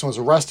Sam Jackson was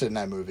arrested in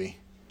that movie,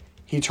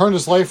 he turned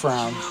his life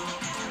around.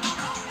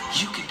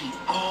 You can be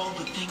all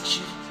the things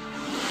you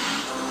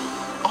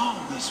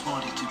always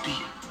wanted to be.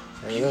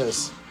 There it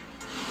is.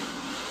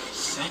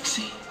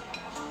 Sexy,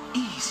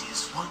 easy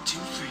as 1, 2,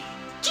 3.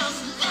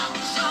 Just let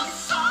your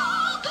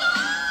soul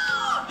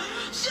glow.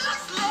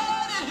 Just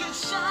let it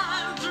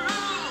shine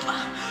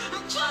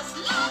through. Just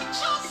let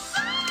your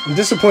soul. I'm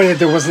disappointed that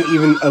there wasn't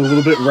even a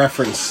little bit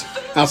reference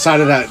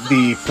outside of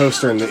the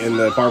poster in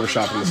the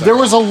barbershop in the second. There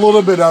was a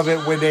little bit of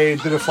it when they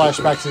did a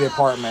flashback to the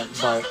apartment,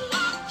 but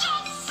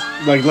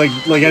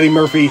like Eddie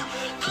Murphy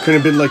could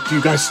have been like, "Do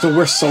you guys still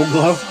wear Soul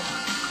Glow?"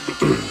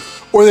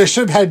 or they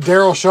should have had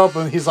Daryl show up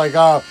and he's like,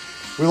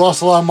 we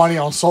lost a lot of money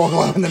on Soul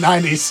Glow in the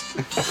 90s.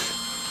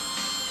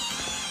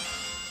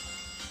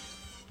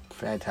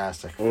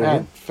 Fantastic.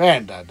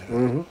 Fantastic.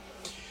 Mm-hmm.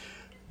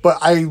 But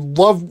I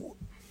love,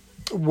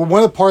 one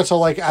of the parts I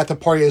like at the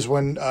party is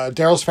when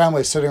Daryl's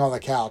family is sitting on the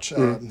couch.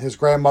 His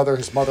grandmother,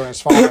 his mother, and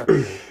his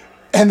father.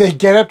 And they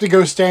get up to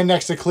go stand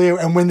next to Cleo.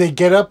 And when they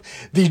get up,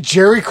 the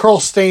Jerry curl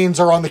stains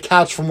are on the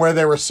couch from where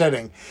they were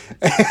sitting.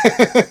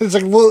 It's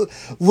like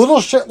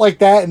little shit like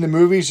that in the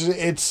movies.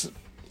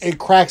 It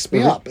cracks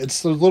me up.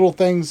 It's the little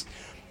things,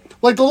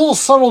 like the little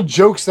subtle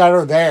jokes that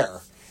are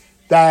there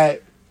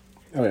that,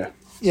 Oh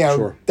yeah,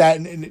 sure. That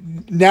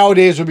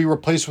nowadays would be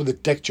replaced with a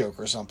dick joke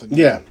or something.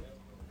 Yeah,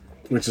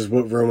 which is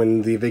what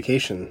ruined the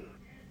Vacation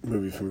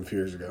movie from a few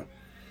years ago.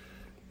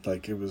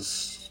 Like it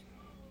was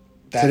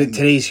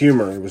today's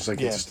humor. It was like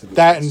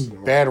that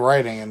and bad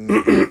writing and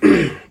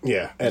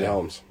Ed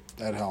Helms.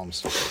 Ed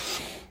Helms.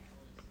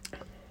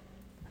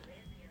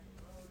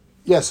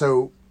 Yeah,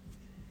 so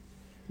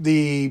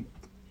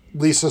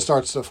Lisa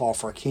starts to fall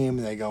for Akeem,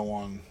 and they go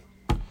on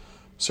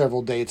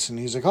several dates, and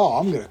he's like, "Oh,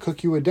 I'm going to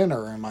cook you a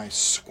dinner in my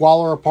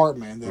squalor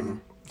apartment." And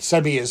then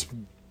Sebi has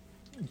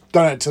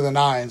done it to the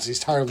nines. He's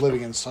tired of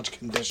living in such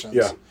conditions.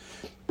 Yeah.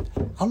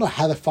 I don't know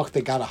how the fuck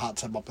they got a hot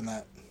tub up in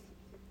that.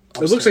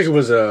 It looks like it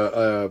was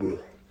a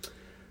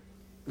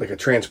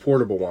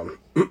transportable one.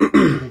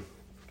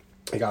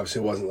 Like,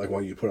 obviously, it wasn't like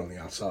one you put on the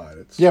outside.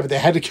 It's... Yeah, but they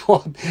had to go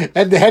up,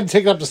 and they had to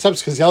take it up the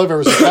steps because the elevator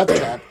was a death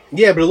trap.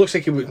 Yeah, but it looks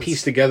like it would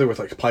piece together with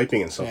like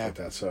piping and stuff like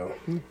that. So,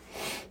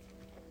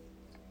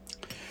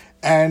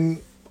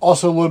 and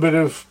also a little bit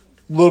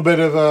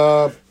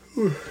of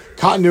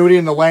continuity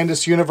in the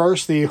Landis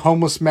universe. The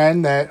homeless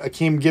men that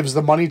Akeem gives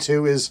the money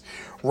to is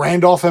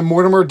Randolph and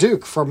Mortimer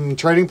Duke from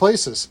Trading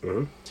Places,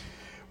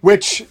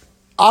 which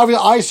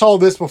I saw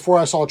this before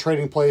I saw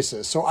Trading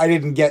Places, so I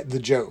didn't get the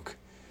joke.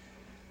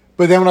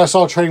 But then when I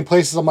saw Trading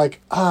Places, I'm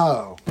like,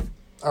 oh,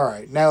 all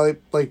right. Now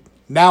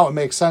it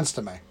makes sense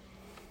to me.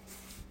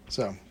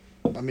 So,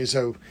 I mean,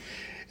 so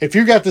if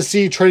you got to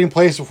see Trading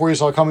Places before you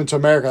saw Coming to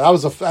America,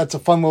 that's a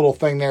fun little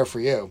thing there for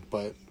you.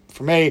 But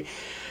for me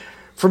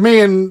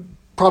and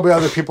probably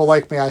other people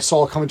like me, I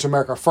saw Coming to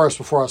America first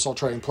before I saw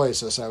Trading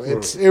Places. So it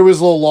was a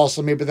little lost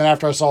on me. But then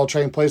after I saw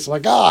Trading Places, I'm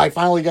like, I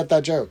finally get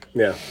that joke.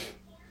 Yeah.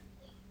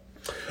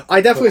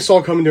 I definitely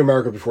saw Coming to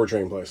America before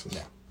Trading Places.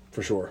 Yeah.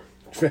 For sure.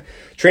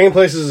 Trading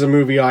Places is a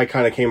movie I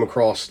kind of came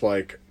across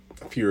like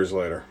a few years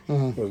later. I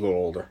was a little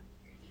older.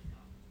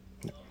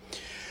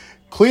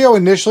 Cleo,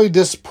 initially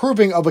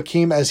disapproving of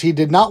Akeem as he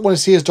did not want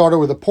to see his daughter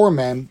with a poor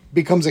man,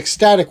 becomes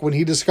ecstatic when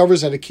he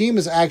discovers that Akeem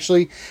is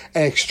actually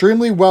an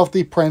extremely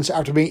wealthy prince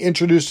after being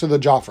introduced to the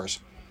Joffers.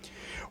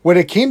 When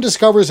Akeem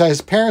discovers that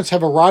his parents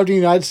have arrived in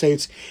the United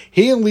States,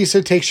 he and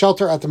Lisa take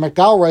shelter at the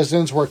McDowell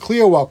residence where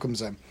Cleo welcomes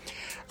them.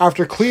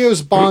 After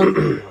Cleo's bond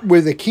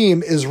with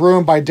Akeem is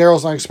ruined by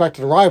Daryl's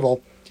unexpected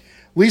arrival,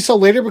 Lisa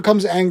later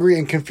becomes angry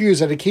and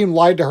confused that Akeem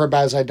lied to her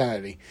about his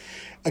identity.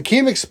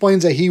 Akeem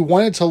explains that he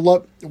wanted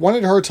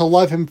her to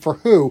love him for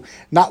who,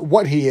 not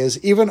what he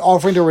is, even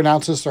offering to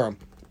renounce his throne.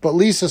 But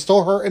Lisa,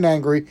 still hurt and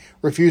angry,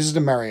 refuses to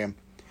marry him.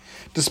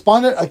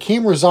 Despondent,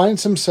 Akeem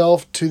resigns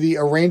himself to the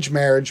arranged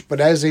marriage, but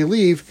as they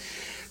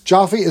leave,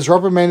 Jaffe is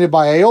reprimanded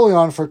by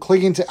Aeolian for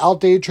clinging to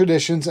outdated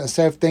traditions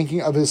instead of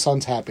thinking of his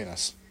son's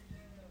happiness.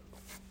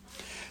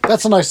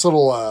 That's a nice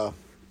little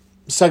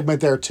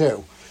segment there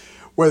too,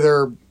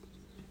 where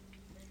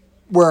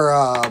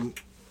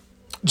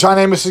John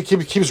Amos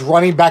keeps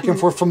running back and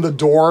forth from the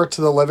door to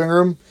the living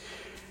room,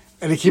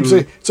 and he keeps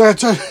saying, "So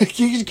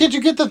can't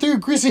you get that through,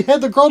 greasy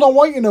head? The girl don't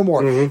want you no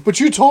more. But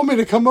you told me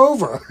to come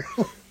over."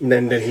 And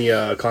then he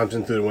climbs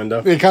in through the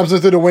window. He comes in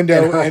through the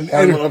window and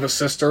of a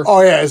sister.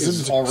 Oh yeah,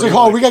 it's like,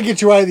 oh, we gotta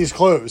get you out of these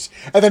clothes,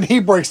 and then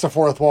he breaks the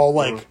fourth wall.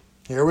 Like,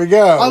 here we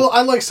go.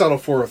 I like subtle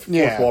fourth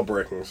wall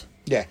breakings.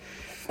 Yeah.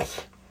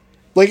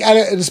 Like,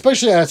 and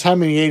especially at a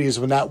time in the 80s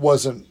when that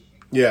wasn't.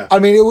 Yeah. I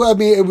mean,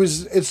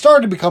 it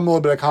started to become a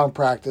little bit of common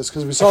practice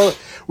because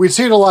we'd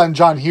see it a lot in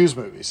John Hughes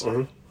movies.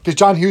 Because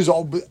John Hughes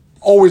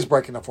always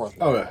breaking the fourth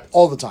wall. Oh, yeah.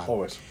 All the time.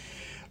 Always.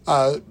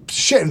 And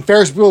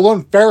Ferris Bueller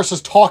alone, Ferris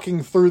is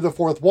talking through the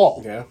fourth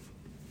wall. Yeah.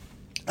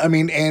 I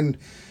mean, in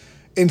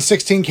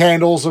 16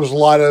 Candles, there was a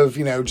lot of,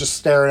 just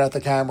staring at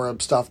the camera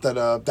stuff that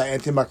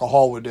Anthony Michael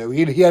Hall would do.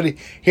 He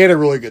had a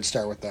really good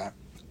stare with that.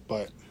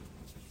 But,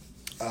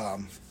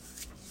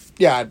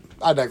 yeah,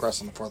 I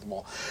digress on the fourth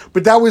wall.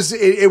 But that was,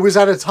 it was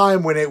at a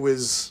time when it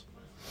was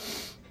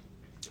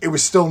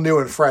still new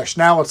and fresh.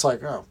 Now it's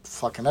like, oh,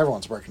 fucking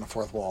everyone's breaking the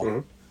fourth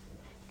wall.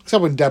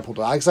 Except when Deadpool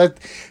dies.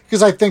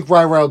 Because I think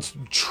Ryan Reynolds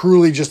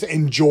truly just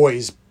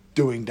enjoys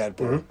doing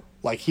Deadpool.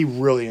 Like, he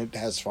really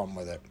has fun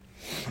with it.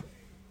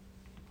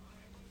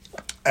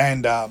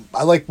 And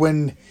I like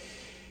when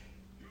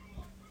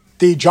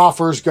the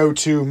Joffers go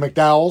to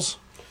McDowell's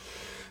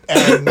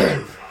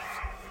and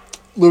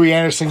Louis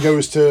Anderson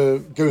goes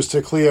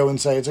to Cleo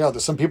and says, "Oh,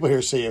 there's some people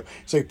here to see you."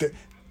 It's like,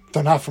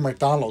 they're not from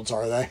McDonald's,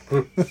 are they?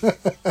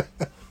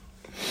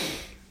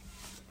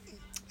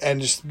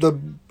 And just the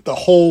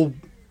whole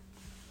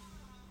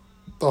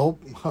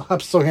I'm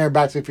still hearing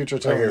Back to the Future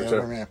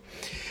too.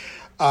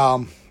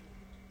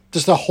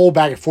 Just the whole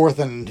back and forth,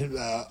 and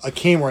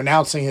Akeem were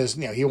announcing his,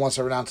 he wants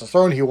to renounce the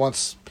throne. He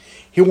wants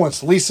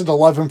Lisa to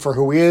love him for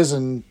who he is,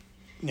 and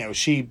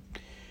she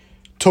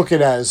took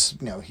it as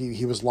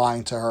he was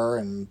lying to her.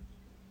 And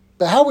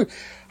but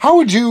how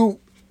would you?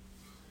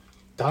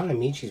 Donna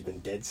Amichi's been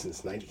dead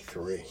since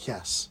 '93.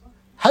 Yes.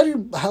 How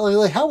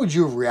would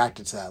you have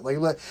reacted to that?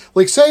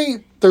 Like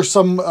say there's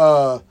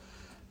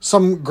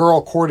some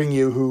girl courting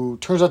you who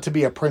turns out to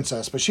be a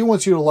princess, but she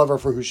wants you to love her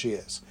for who she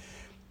is.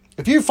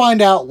 If you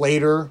find out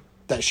later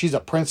that she's a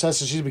princess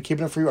and she's been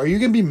keeping it for you, are you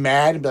gonna be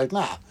mad and be like,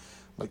 nah,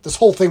 like this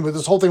whole thing was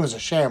a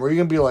sham? Or are you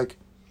gonna be like,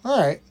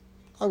 all right,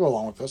 I'll go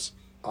along with this?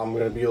 I'm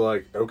gonna be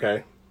like,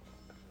 okay,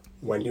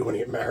 when do you want to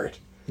get married?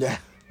 Yeah.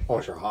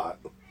 Unless you're hot.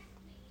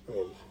 I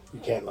mean, you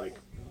can't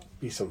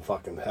be some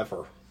fucking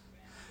heifer.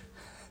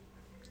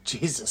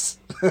 Jesus.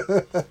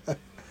 I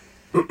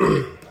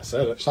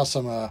said it. It's not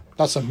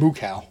some moo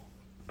cow.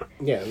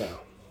 Yeah, no.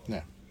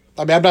 Yeah.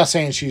 I mean, I'm not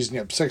saying she's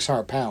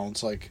 600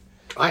 pounds. Like,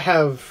 I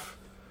have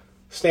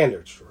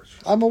standards, George.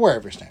 I'm aware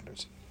of your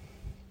standards.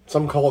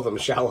 Some call them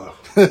shallow.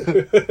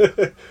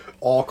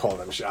 All call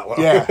them shallow.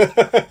 Yeah.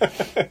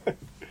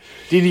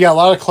 Dude, you got a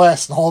lot of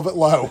class and all of it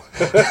low.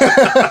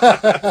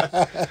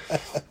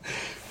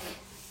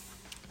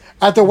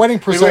 At the wedding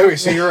procession. Wait,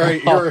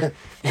 so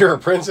you're a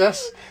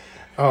princess?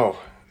 Oh,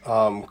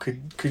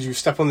 Could you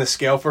step on the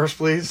scale first,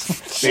 please?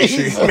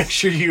 Make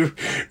sure you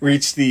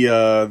reach the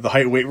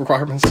height and weight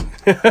requirements.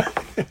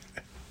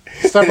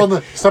 Step on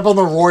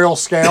the royal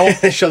scale.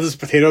 Shove this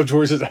potato up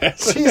George's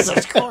ass.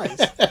 Jesus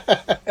Christ!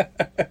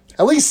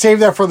 At least save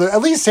that for the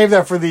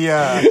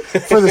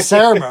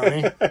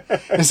ceremony.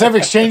 Instead of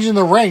exchanging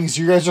the rings,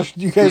 you guys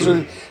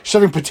are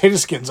shoving potato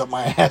skins up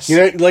my ass. You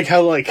know, like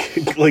how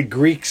like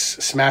Greeks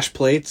smash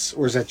plates,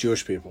 or is that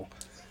Jewish people?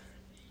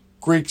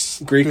 Greeks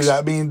do that.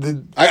 I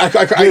mean, I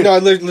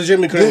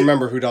legitimately couldn't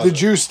remember who does the it.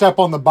 Jews step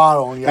on the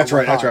bottle. And That's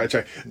right.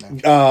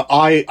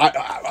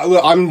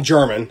 I'm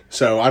German,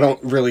 so I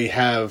don't really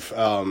have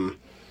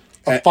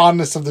a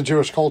fondness of the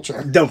Jewish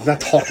culture. No, I'm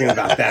not talking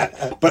about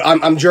that. But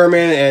I'm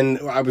German, and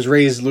I was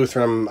raised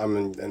Lutheran.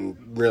 I'm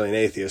really an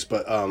atheist,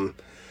 but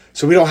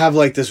so we don't have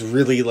like this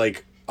really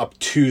like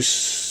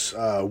obtuse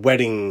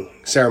wedding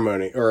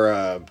ceremony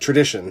or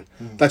tradition.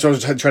 That's what I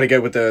was trying to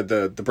get with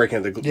the breaking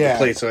of the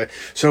plate.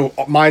 So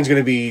mine's going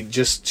to be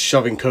just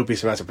shoving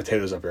copious amounts of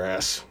potatoes up your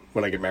ass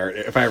when I get married,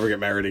 if I ever get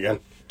married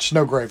again. Just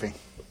no gravy.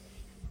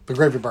 The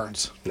gravy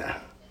burns. Nah.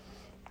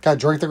 Gotta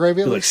drink the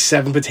gravy? Like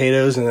 7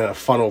 potatoes and then a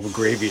funnel of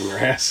gravy in your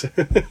ass.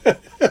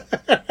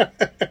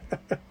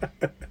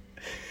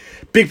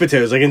 Big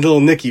potatoes, like in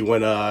Little Nicky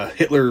when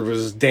Hitler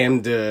was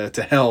damned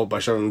to hell by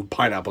shoving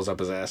pineapples up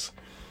his ass.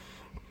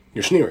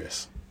 You're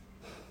serious.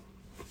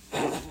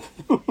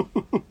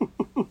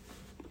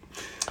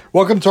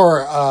 Welcome to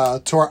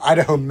our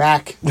Idaho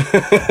Mac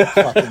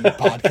fucking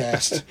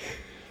podcast.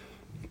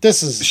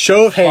 This is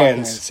show of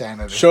hands.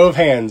 Insanity. Show of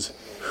hands.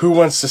 Who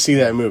wants to see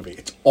that movie?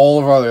 It's all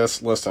of our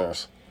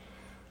listeners.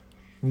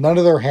 None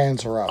of their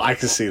hands are up. I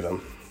can see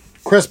them.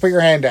 Chris, put your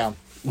hand down.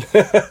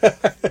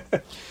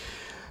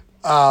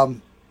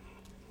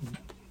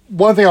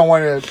 One thing I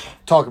wanted to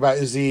talk about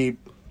is a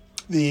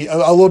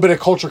little bit of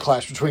culture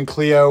clash between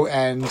Cleo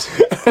and.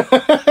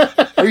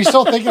 Are you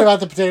still thinking about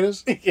the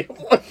potatoes?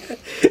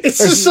 It's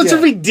just such a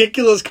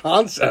ridiculous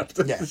concept.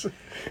 Yeah.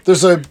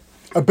 There's a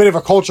bit of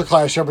a culture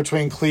clash here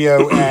between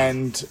Cleo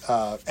and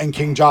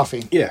King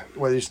Joffrey. Yeah.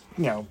 Where he's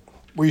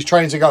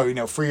trying to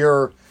go, for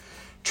your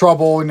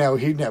trouble,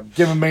 give him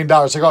 $1 million.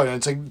 It's like,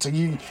 it's like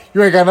you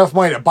ain't got enough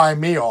money to buy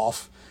me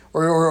off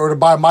or to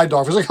buy my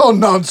dog. It's like, oh,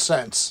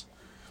 nonsense.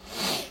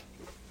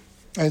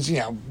 And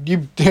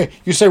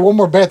you say one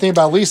more bad thing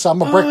about Lisa, I'm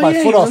gonna break my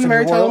foot off in the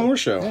your world. Moore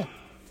show. Yeah.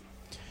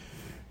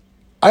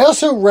 I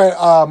also read.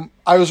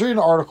 I was reading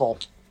an article.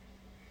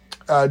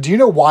 Do you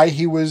know why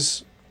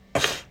his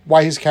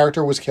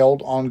character was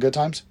killed on Good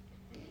Times?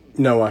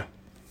 No, why?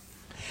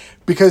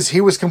 Because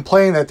he was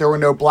complaining that there were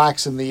no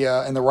blacks in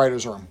the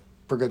writers' room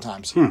for Good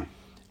Times,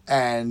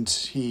 and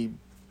he,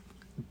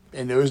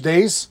 in those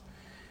days,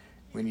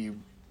 when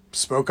you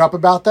spoke up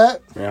about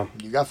that,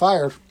 you got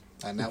fired.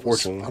 And that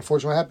was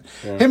unfortunately what happened.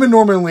 Yeah. Him and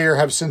Norman Lear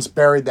have since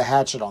buried the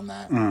hatchet on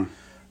that.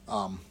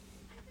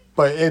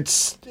 But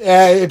it's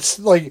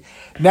like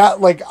not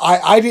like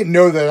I didn't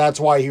know that's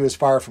why he was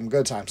fired from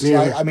Good Times.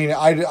 Yeah.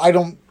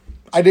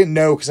 I didn't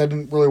know because I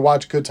didn't really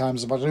watch Good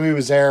Times as much. I knew he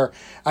was there.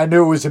 I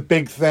knew it was a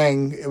big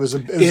thing. It was a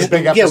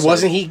big episode. Yeah,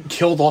 wasn't he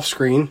killed off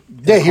screen?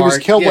 Yeah, he was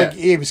killed. Yeah.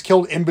 He was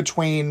killed in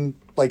between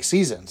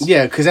seasons.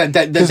 Yeah, because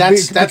that's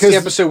the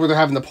episode where they're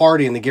having the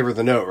party and they give her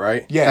the note,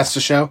 right? Yeah, that's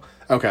the show.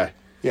 Okay.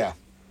 Yeah.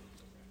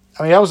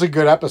 I mean, that was a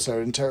good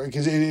episode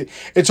because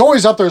it's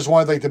always up there as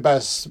one of the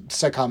best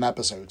sitcom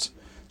episodes.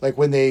 Like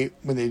when they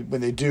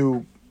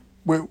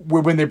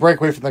break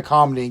away from the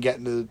comedy and get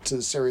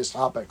into serious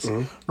topics.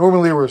 Mm-hmm.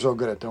 Norman Lear was so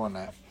good at doing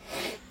that.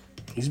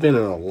 He's been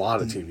in a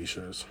lot of TV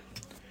shows.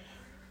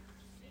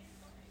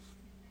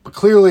 But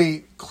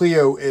clearly,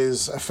 Cleo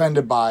is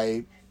offended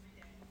by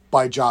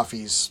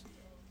Joffrey's,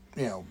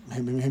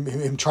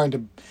 him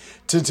trying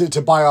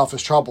to buy off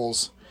his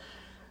troubles,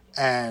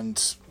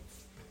 and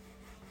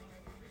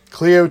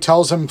Cleo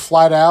tells him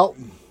flat out,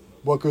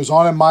 "What goes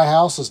on in my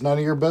house is none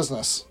of your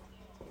business."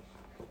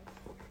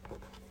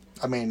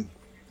 I mean,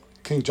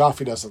 King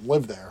Joffrey doesn't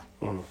live there.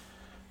 Mm.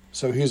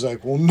 So he's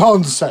like, well,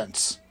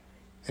 nonsense.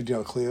 And you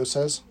know what Cleo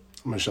says?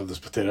 I'm going to shove this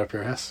potato up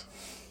your ass.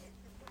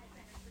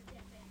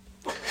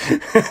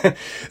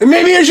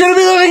 Maybe I shouldn't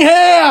be living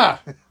here!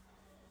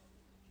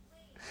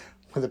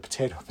 With a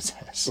potato up his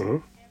ass.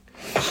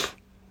 Mm-hmm.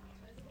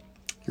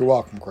 You're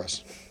welcome,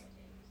 Chris.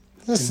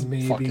 This is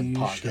maybe fucking you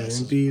podcast.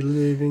 Shouldn't be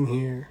living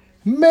here.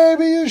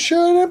 Maybe you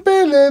shouldn't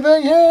be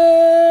living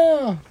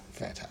here.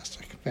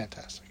 Fantastic.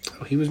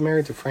 Oh, he was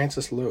married to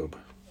Frances Loeb.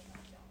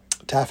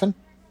 Taffin?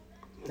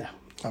 No.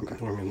 Okay.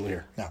 Norman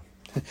Lear. No.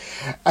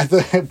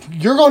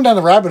 You're going down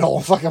the rabbit hole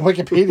on fucking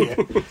Wikipedia.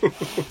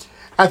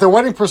 At the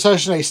wedding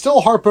procession, a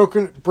still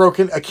heartbroken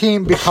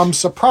Akeem becomes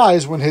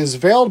surprised when his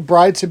veiled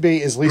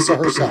bride-to-be is Lisa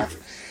herself.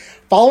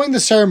 Following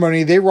the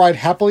ceremony, they ride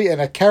happily in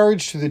a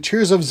carriage to the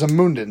Tears of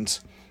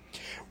Zamundans.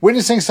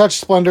 Witnessing such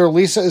splendor,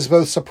 Lisa is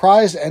both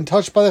surprised and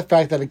touched by the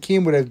fact that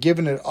Akeem would have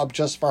given it up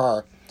just for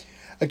her.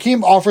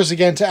 Akeem offers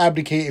again to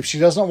abdicate if she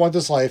doesn't want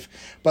this life,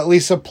 but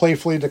Lisa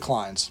playfully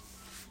declines.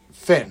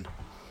 Finn.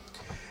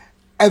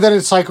 And then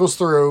it cycles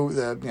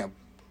through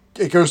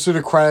it goes through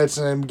the credits,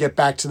 and then we get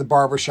back to the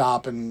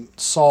barbershop, and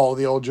Saul,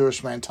 the old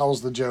Jewish man,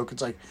 tells the joke.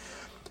 It's like,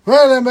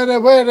 wait a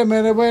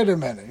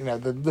minute. You know,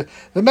 the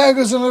man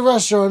goes in the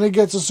restaurant and he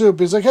gets a soup.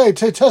 He's like, hey,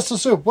 test the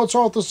soup. What's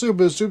wrong with the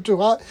soup? Is the soup too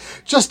hot?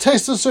 Just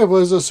taste the soup.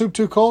 Is the soup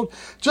too cold?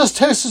 Just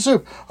taste the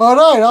soup. All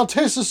right, I'll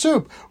taste the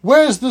soup.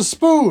 Where's the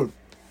spoon?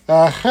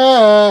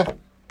 And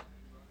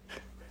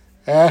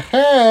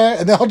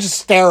they'll just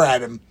stare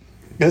at him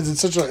because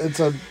it's such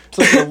a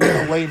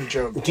lame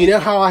joke. Do you know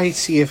how I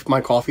see if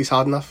my coffee's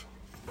hot enough?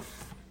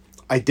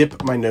 I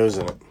dip my nose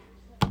in it.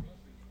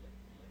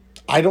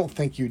 I don't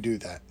think you do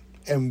that.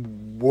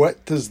 And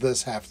what does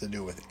this have to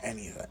do with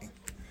anything?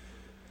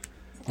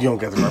 You don't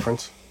get the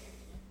reference?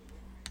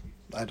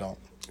 I don't.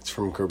 It's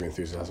from Curb Your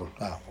Enthusiasm.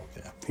 Oh,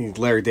 yeah.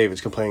 Larry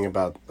David's complaining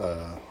about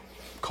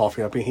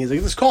coffee not being. He's like,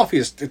 this coffee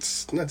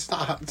it's not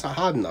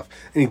hot enough,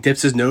 and he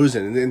dips his nose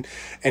in,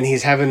 and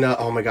he's having.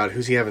 Oh my God,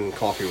 who's he having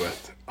coffee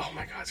with? Oh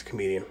my God, it's a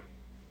comedian.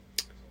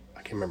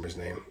 I can't remember his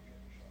name.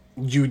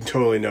 You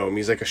totally know him.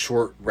 He's like a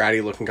short,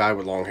 ratty-looking guy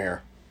with long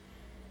hair.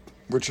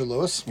 Richard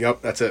Lewis?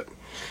 Yep, that's it.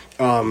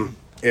 Yeah,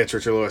 it's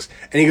Richard Lewis.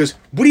 And he goes,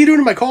 what are you doing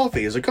in my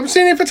coffee? He's like, I'm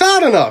saying if it's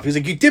hot enough. He's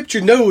like, you dipped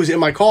your nose in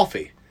my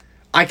coffee.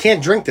 I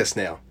can't drink this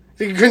now.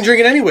 He's like, you couldn't drink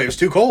it anyway. It was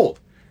too cold.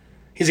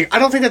 He's like, I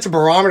don't think that's a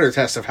barometer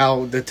test of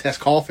how to test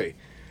coffee.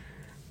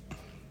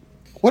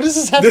 What does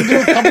this have to do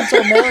with coming to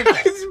America?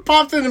 It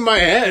popped into my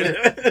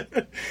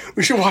head.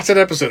 We should watch that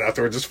episode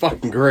afterwards. It's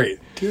fucking great.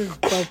 Dear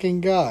fucking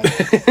God.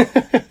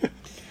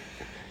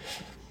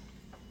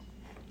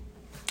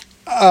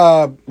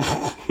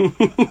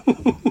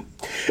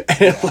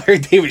 And Larry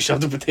David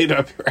shoved a potato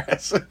up your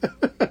ass.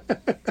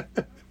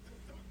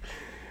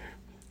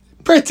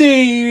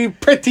 Pretty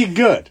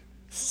good.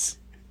 This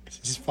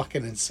is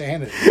fucking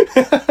insanity.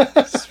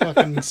 This is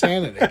fucking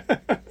insanity.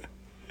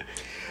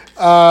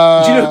 Do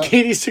you know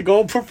Katie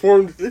Seagal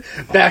performed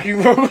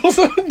backing vocals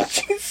on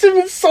Gene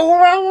Simmons' solo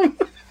album?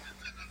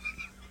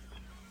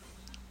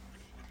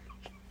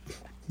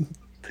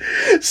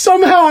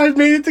 Somehow I've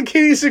made it to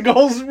Katie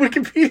Seagal's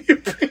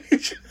Wikipedia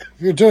page.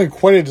 You're doing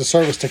quite a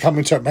disservice to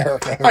Coming to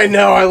America. I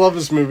know, I love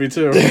this movie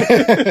too.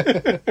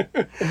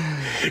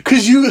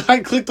 Because I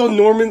clicked on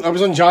Norman, I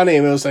was on John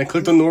Amos, and I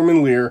clicked on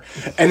Norman Lear,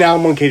 and now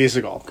I'm on Katie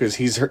Seagal, because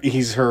he's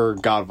her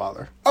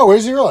godfather. Oh,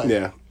 is he really?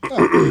 Yeah.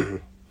 Oh.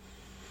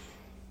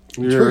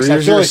 Yours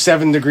are like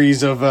 7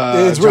 degrees of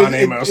John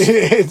Amos.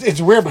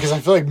 It's weird because I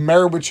feel like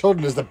Married with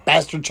Children is the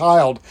bastard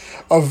child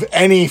of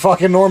any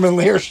fucking Norman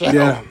Lear show.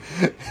 Yeah.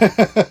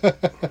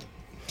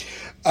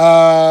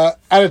 Out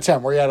of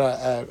 10, where you at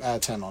out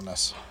of 10 on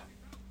this?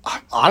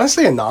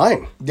 Honestly, a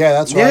 9. Yeah,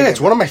 that's right. Yeah,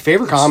 it's one of my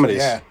favorite comedies.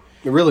 Yeah.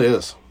 It really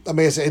is. I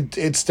mean,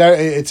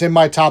 it's in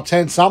my top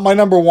 10. It's not my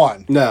number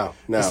one. No.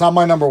 It's not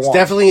my number one.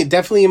 It's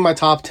definitely in my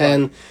top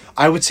 10.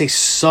 I would say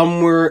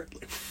somewhere,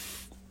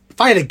 if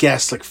I had to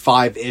guess, like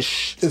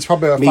 5-ish. It's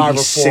probably a maybe 5 or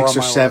 4 6 on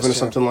or my 7 list, or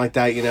something like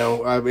that, you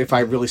know, if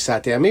I really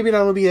sat down. Maybe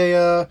that'll be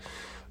a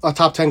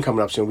top 10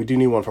 coming up soon. We do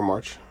need one for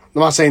March. I'm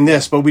not saying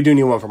this, but we do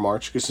need one for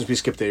March, since we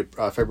skipped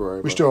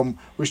February. We should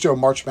do a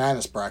March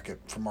Madness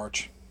bracket for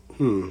March.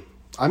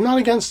 I'm not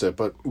against it,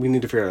 but we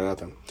need to figure it out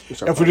then.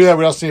 If we do that,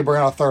 we also need to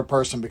bring out a third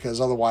person,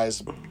 because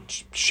otherwise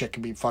shit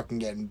can be fucking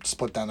getting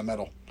split down the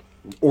middle.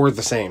 Or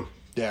the same.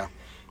 Yeah.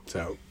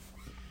 So,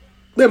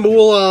 yeah, but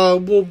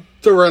we'll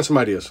throw around some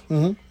ideas.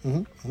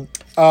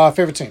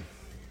 Favorite team?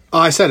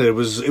 I said it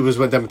was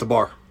with them at the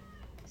bar.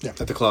 Yeah.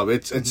 At the club.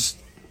 It's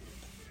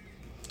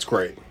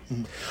great.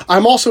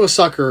 I'm also a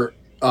sucker.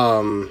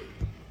 A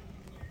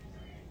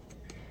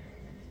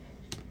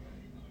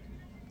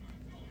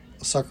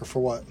sucker for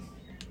what?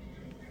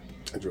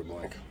 I drew a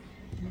blank.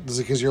 Is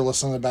it because you're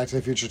listening to Back to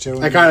the Future too?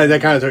 That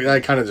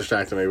kind of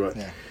distracted me, but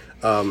yeah.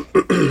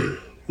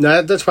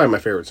 No, that's probably my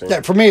favorite scene. Yeah,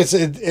 for me,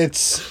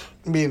 it's.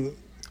 I mean,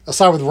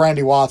 aside with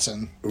Randy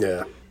Watson,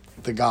 Yeah.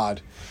 the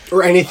god,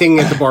 Or anything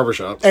at the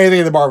barbershop. anything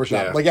in the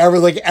barbershop, Yeah.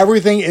 like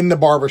everything in the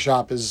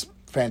barbershop is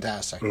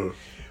fantastic.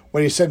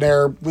 When he's sitting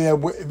there, you know,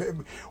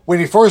 when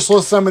he first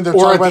lists them and they're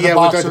Or talking at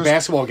about the the boxers,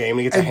 basketball game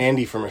and he gets a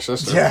handy from her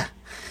sister. yeah.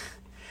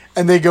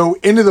 And they go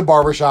into the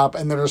barbershop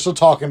and they're still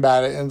talking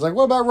about it. And it's like,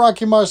 what about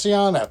Rocky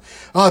Marciano?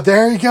 Oh,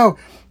 there you go.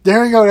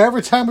 There you go.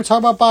 Every time we talk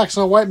about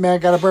boxing, a white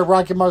man got to bring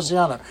Rocky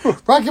Marciano.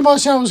 Rocky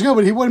Marciano was good,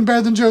 but he wasn't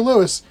better than Joe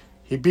Louis.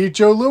 He beat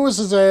Joe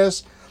Louis's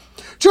ass.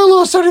 Joe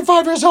Louis,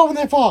 35 years old when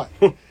they fought.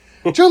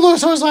 Joe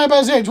Louis always lied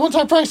about his age. One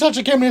time Frank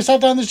Snatcher came in and he sat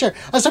down in this chair.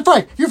 I said,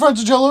 Frank, you friends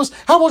with Joe Louis?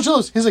 How old Joe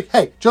Louis? He's like,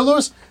 hey, Joe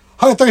Louis,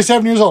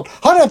 137 years old.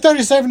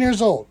 137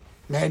 years old.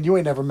 Man, you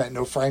ain't never met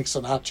no Frank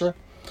Sinatra.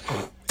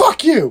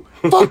 Fuck you.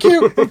 Fuck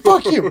you. And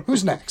fuck you.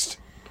 Who's next?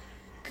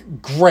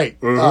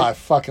 Great. I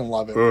fucking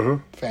love it.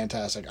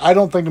 Fantastic. I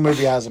don't think the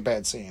movie has a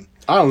bad scene.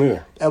 I don't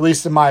either. At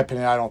least in my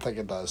opinion, I don't think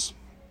it does.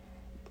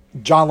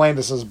 John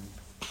Landis's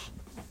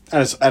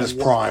At his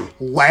prime.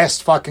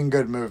 last fucking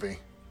good movie.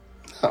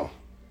 Oh.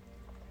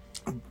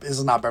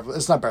 It's not better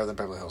than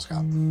Beverly Hills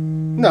Cop.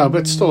 No,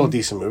 but it's still a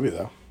decent movie,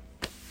 though.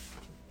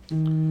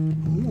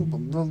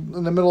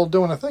 In the middle of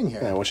doing a thing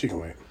here. Yeah, well, she can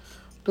wait.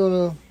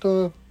 Doing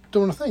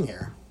a thing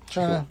here.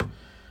 Trying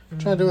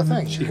to do a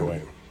thing. She can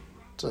wait.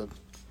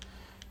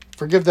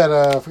 Forgive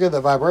that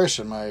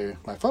vibration.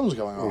 My phone's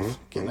going off.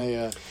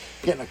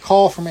 Getting a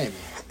call from Amy.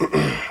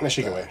 No,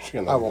 she can wait.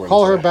 I will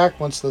call her back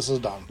once this is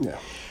done. Yeah.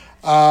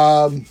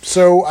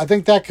 So I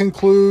think that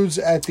concludes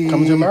at the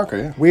Coming to America.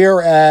 Yeah. We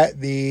are at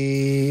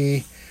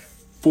the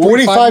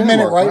 45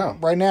 minute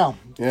mark. right now.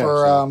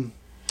 Yeah,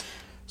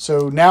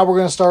 So now we're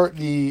going to start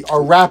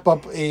our wrap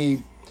up,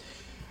 a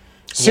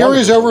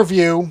series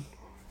overview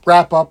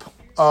wrap up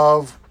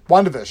of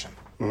WandaVision.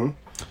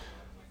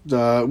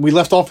 We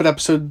left off at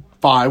episode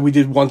 5. We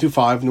did 1 through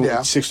 5,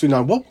 Yeah. 6 through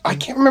 9. Well, I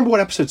can't remember what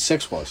episode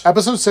 6 was.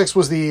 Episode 6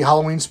 was the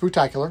Halloween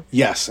Spooktacular.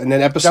 Yes, and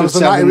then episode That was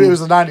 7... it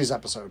was the 90s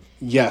episode.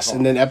 Yes,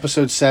 and then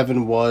episode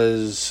 7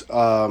 was...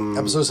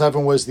 Episode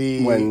 7 was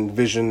the... when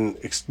Vision...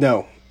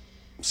 No.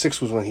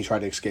 6 was when he tried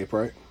to escape,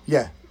 right?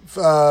 Yeah.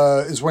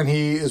 Is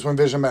when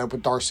Vision met up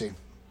with Darcy.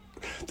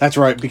 That's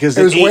right, because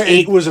It was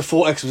 8 was a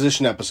full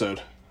exposition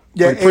episode.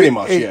 Yeah, Pretty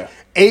much, yeah.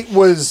 8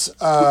 was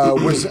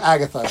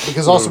Agatha,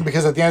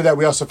 because at the end of that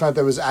we also found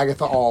that it was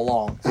Agatha all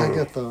along.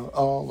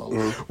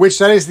 Which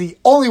that is the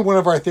only one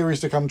of our theories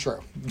to come true.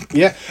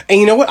 Yeah,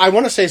 and you know what? I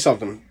want to say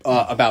something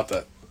about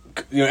that.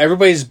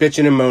 Everybody's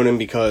bitching and moaning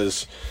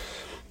because,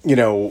 we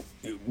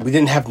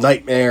didn't have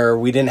Nightmare,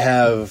 we didn't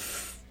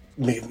have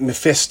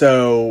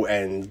Mephisto,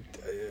 and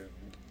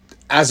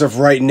as of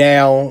right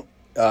now,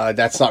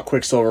 that's not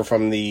Quicksilver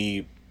from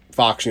the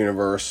Fox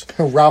universe.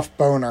 Ralph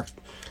Boner.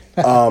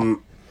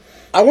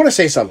 I want to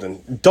say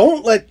something.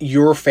 Don't let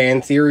your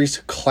fan theories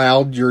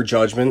cloud your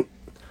judgment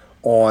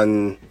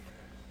on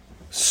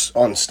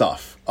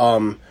stuff.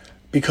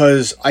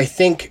 Because I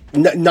think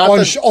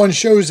on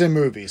shows and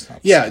movies.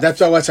 Yeah,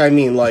 that's what I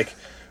mean. Like,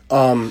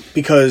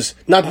 because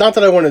not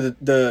that I wanted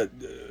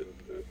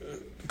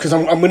because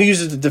I'm going to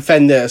use it to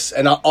defend this,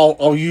 and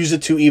I'll use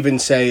it to even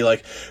say,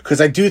 like,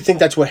 because I do think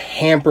that's what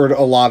hampered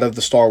a lot of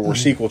the Star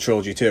Wars sequel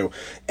trilogy too.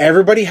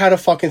 Everybody had a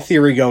fucking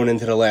theory going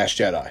into The Last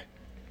Jedi.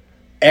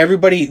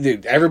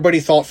 Everybody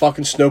thought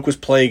fucking Snoke was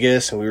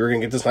Plagueis, and we were gonna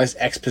get this nice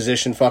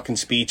exposition fucking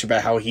speech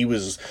about how he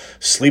was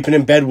sleeping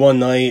in bed one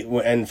night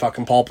and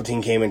fucking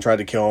Palpatine came and tried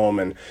to kill him,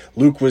 and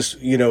Luke was,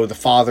 the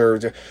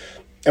father,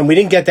 and we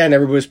didn't get that, and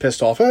everybody was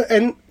pissed off.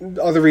 And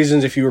other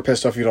reasons, if you were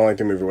pissed off, you don't like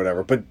the movie or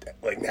whatever. But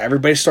like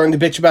everybody's starting to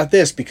bitch about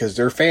this because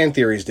their fan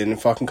theories didn't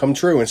fucking come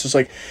true. And it's just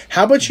like,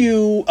 how about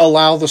you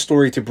allow the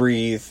story to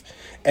breathe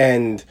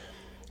and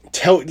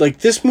tell, like,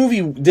 this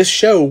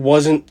show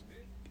wasn't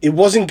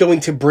going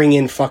to bring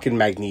in fucking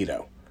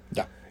Magneto.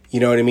 Yeah. You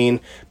know what I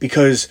mean?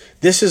 Because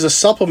this is a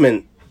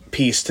supplement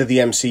piece to the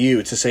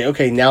MCU to say,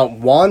 okay, now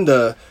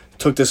Wanda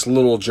took this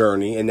little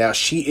journey, and now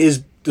she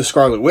is the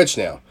Scarlet Witch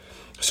now.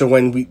 So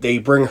when they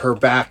bring her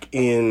back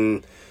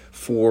in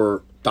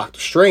for Doctor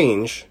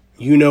Strange,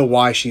 you know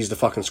why she's the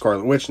fucking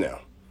Scarlet Witch now.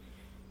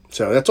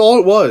 So that's all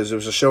it was. It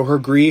was to show her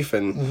grief,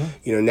 and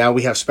now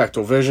we have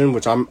Spectral Vision,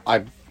 which I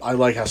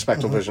like how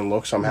Spectral Vision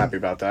looks, so I'm happy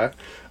about that.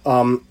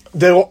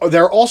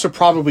 They're also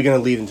probably going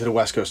to lead into the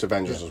West Coast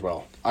Avengers as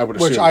well. I would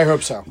assume. Which I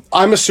hope so.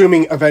 I'm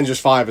assuming Avengers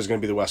 5 is going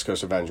to be the West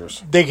Coast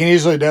Avengers. They can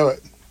easily do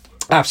it.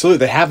 Absolutely,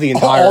 they have the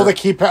entire all the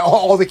key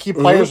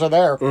players are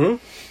there.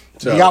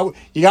 So,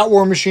 you got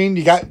War Machine,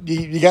 you got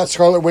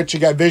Scarlet Witch, you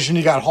got Vision,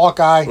 you got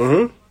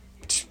Hawkeye.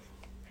 Just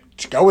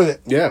go with it.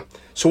 Yeah.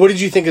 So what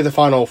did you think of the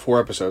final 4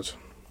 episodes?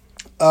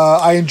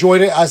 I enjoyed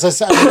it. As I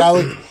said, I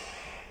like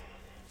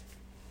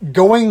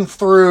going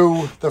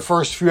through the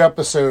first few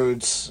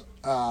episodes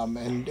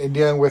and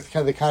dealing with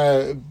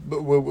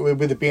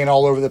with it being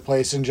all over the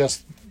place and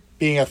just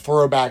being a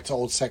throwback to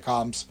old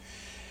sitcoms.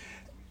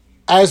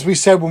 As we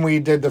said when we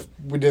did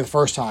the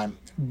first time,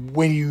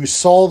 when you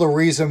saw the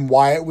reason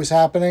why it was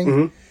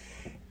happening,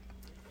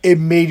 it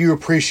made you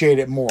appreciate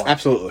it more.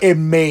 Absolutely. It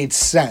made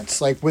sense.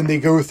 Like when they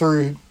go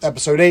through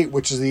episode 8,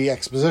 which is the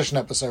exposition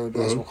episode,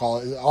 as we'll call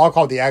it. I'll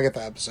call it the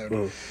Agatha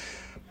episode.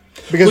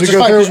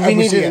 Because we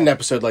needed an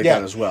episode like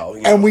that as well.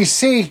 And we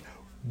see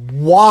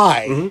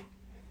why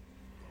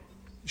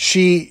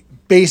she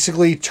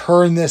basically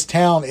turned this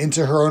town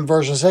into her own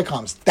version of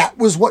sitcoms. That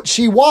was what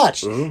she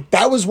watched.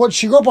 That was what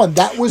she grew up on.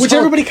 That was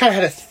everybody kind of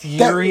had a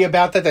theory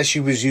about that she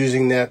was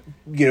using that,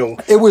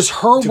 It was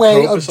her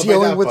way of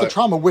dealing with the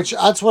trauma, which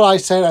that's what I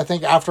said, I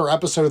think, after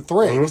episode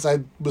 3, because I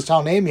was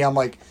telling Amy, I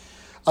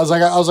was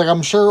like,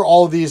 I'm sure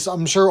all of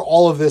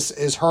this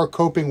is her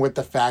coping with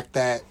the fact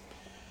that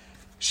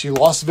she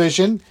lost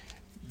Vision.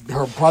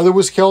 Her brother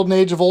was killed in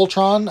Age of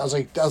Ultron. I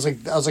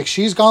was like,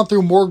 she's gone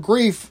through more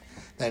grief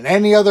than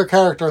any other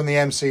character in the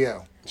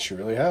MCU. She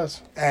really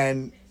has.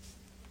 And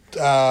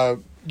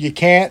you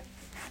can't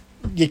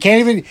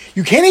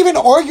even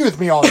argue with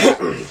me on that.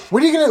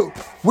 What are you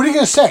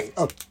gonna say?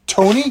 Oh,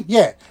 Tony?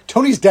 Yeah,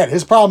 Tony's dead.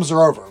 His problems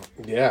are over.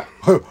 Yeah.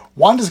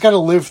 Wanda's got to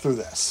live through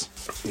this.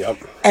 Yep.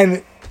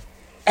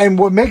 And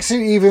what makes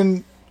it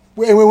even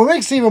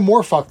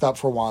more fucked up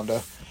for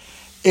Wanda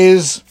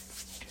is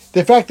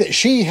the fact that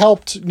she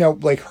helped,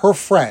 her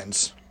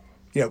friends,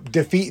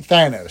 defeat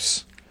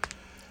Thanos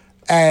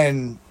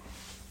and,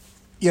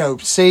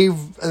 essentially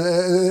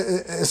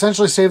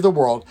save the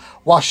world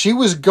while she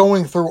was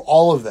going through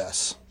all of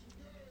this.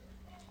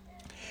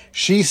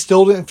 she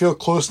still didn't feel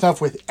close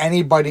enough with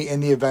anybody in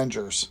the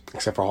Avengers.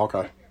 Except for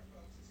Hawkeye.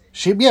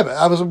 I'm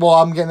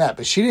getting that,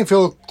 but she didn't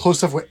feel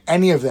close enough with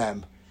any of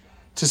them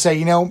to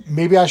say,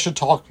 maybe I should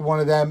talk to one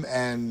of them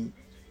and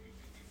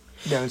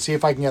and see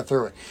if I can get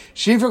through it.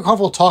 She didn't feel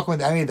comfortable talking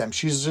with any of them.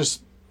 She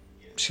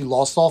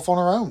lost off on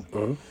her own.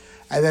 Mm-hmm.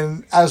 And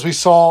then, as we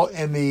saw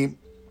in the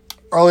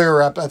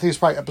earlier, I think it's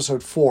probably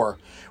episode 4,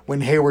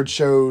 when Hayward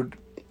showed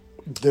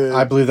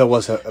I believe that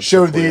was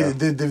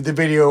the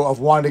video of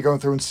Wanda going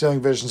through and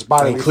stealing Vision's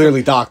body. And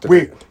clearly doctored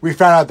we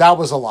found out that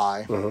was a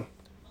lie. Mm-hmm.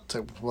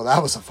 So, well,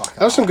 that was a fucking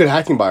That was some good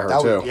acting by her,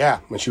 too. Yeah.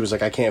 When she was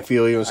like, I can't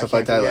feel you and stuff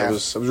like that. It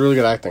was really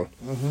good acting.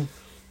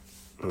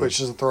 Mm-hmm. Which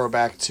is a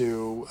throwback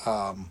to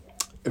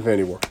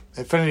Infinity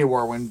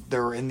War. when they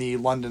were in the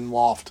London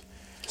loft.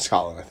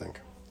 Scotland, I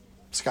think.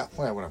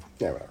 Whatever.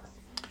 Yeah, whatever.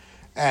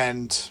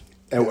 And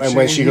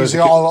when she goes...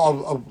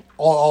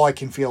 All I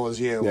can feel is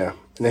you. Yeah.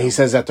 And then he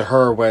says that to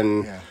her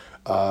when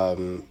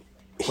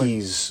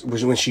she's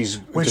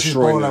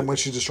destroying when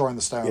she's destroying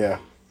the stone.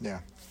 Yeah.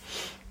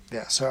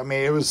 So I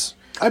mean, it was.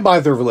 I buy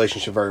their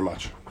relationship very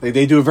much.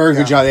 They do a very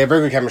good job. They have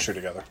very good chemistry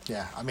together.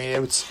 Yeah, I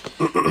mean,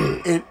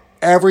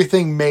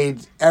 everything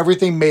made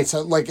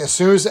sense. Like as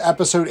soon as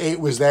episode 8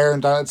 was there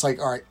and done, it's like,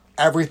 all right,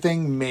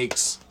 everything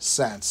makes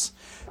sense.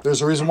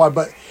 There's a reason why,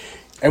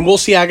 and we'll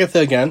see Agatha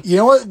again. You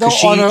know what? Though,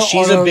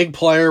 she's a big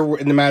player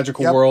in the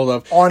magical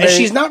world and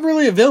she's not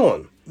really a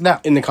villain. No,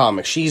 in the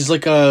comics, she's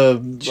like like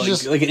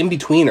an in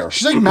betweener.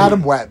 She's like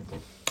Madam Web.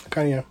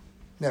 Kind of. Yeah.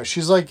 No,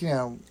 she's like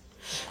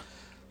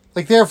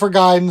like there for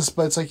guidance,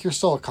 but it's like you're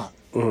still a cunt.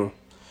 Mm-hmm.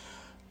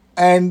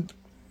 And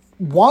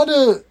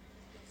Wanda,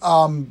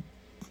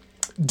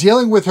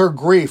 dealing with her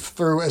grief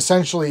through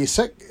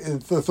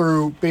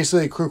through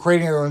basically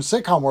creating her own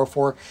sitcom world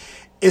for.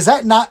 Is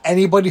that not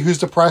anybody who's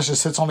depressed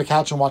just sits on the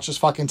couch and watches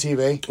fucking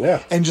TV?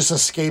 Yeah. And just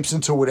escapes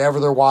into whatever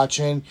they're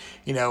watching.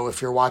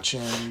 If you're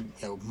watching,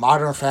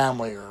 Modern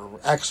Family or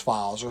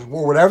X-Files or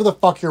whatever the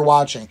fuck you're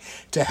watching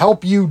to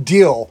help you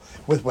deal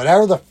with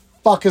whatever the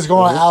fuck is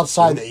going on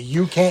outside that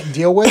you can't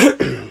deal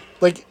with.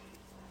 Like,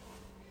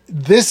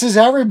 this is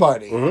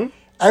everybody. Mm-hmm.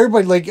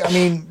 Everybody, like, I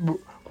mean,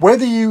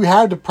 whether you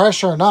have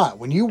depression or not,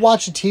 when you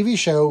watch a TV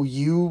show,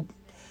 you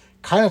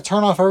kind of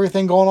turn off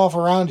everything going off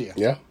around you.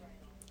 Yeah.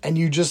 And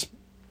you just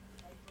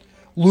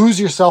lose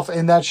yourself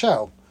in that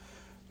show.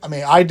 I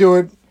mean, I do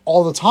it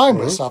all the time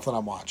with stuff that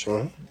I'm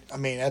watching.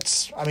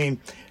 Mm-hmm. I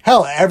mean,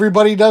 hell,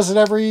 everybody does it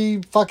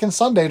every fucking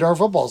Sunday during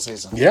football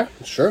season. Yeah,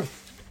 sure.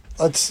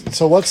 Let's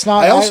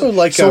not.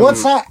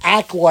 Let's not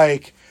act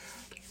like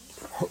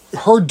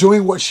her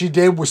doing what she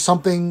did was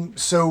something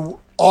so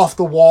off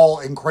the wall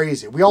and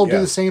crazy. We all do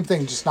the same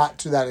thing, just not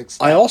to that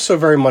extent. I also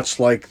very much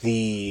like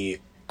I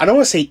don't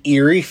want to say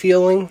eerie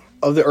feeling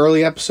of the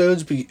early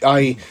episodes, but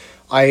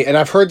and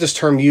I've heard this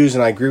term used,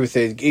 and I agree with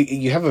it.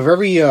 You have a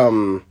very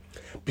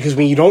because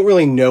when you don't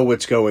really know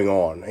what's going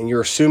on, and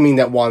you're assuming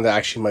that Wanda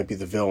actually might be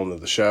the villain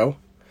of the show,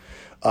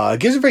 it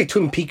gives a very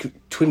Twin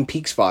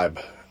Peaks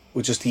vibe,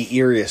 with just the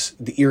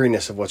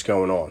eeriness of what's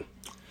going on.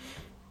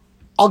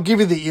 I'll give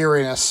you the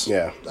eeriness.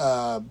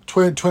 Yeah.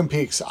 Twin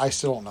Peaks. I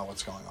still don't know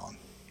what's going on.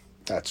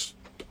 That's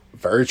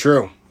very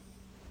true.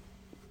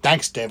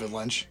 Thanks, David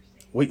Lynch.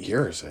 What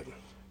year is it?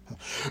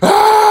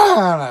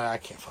 I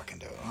can't fucking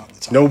do it.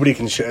 Nobody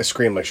can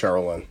scream like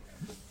Sherilyn.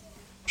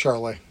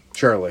 Shirley,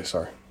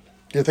 sorry.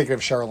 You're thinking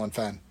of Sherilyn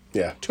Fenn.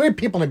 Yeah. Too many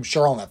people named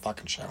Cheryl on that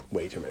fucking show.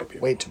 Way too many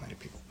people. Way too many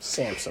people.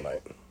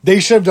 Samsonite. They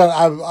should have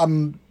done...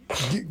 I'm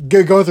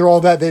going through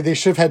all that. They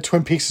should have had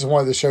Twin Peaks as one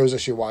of the shows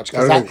that she watched.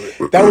 That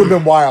would have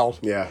been wild.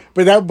 Yeah.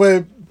 But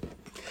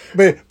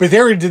they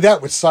already did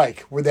that with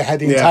Psych, where they had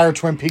the entire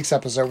Twin Peaks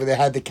episode, where they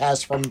had the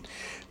cast from...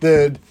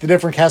 The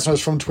different cast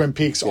members from Twin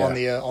Peaks on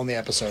the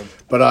episode.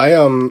 But I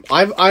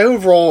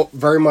overall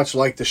very much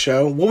like the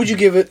show. What would you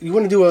give it? You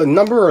want to do a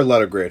number or a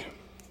letter grade?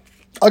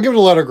 I'll give it a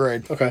letter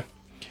grade. Okay.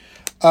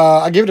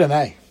 I give it an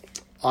A.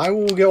 I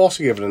will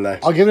also give it an A.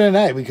 I'll give it an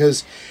A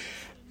because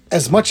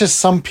as much as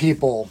some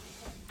people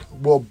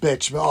will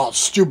bitch, oh,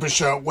 stupid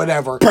show,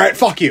 whatever. Brett,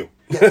 fuck you.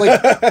 Yeah,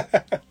 like,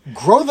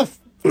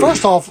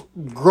 first off,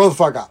 grow the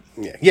fuck up.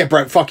 Yeah,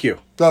 Brett, fuck you.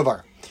 Grow the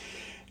fuck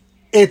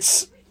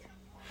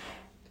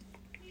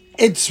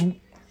up.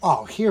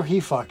 Oh, here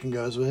he fucking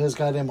goes with his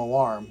goddamn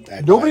alarm.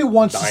 Nobody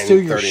wants to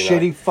steal your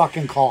shitty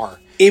fucking car.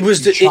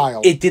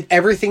 It did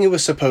everything it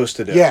was supposed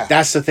to do. Yeah.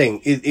 That's the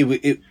thing.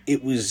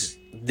 It was,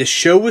 the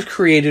show was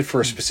created for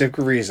a specific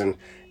reason,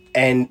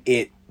 and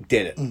it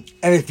did it.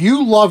 And if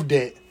you loved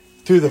it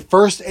through the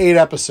first 8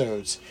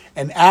 episodes,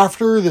 and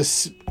after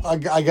this,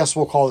 I guess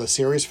we'll call it the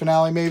series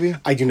finale, maybe.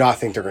 I do not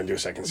think they're going to do a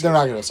second season. They're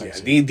not going to do a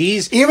second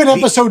season.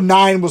 Episode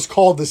 9 was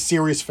called the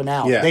series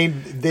finale. Yeah. They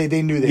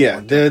knew they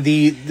weren't.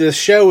 The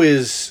show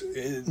is...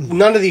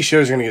 None of these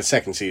shows are going to get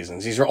second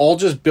seasons. These are all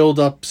just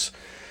build-ups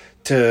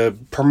to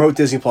promote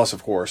Disney Plus,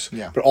 of course.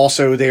 Yeah. But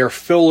also they are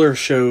filler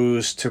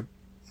shows to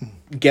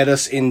get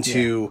us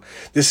into...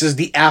 This is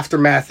the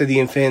aftermath of the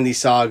Infinity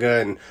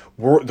Saga, and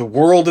the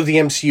world of the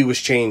MCU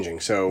is changing.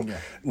 So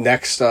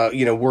next,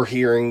 we're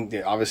hearing...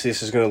 Obviously,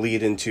 this is going to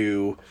lead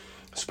into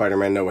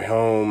Spider-Man No Way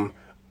Home,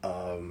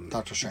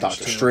 Doctor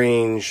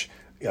Strange,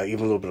 even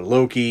a little bit of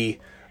Loki,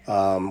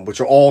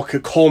 which are all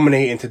could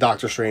culminate into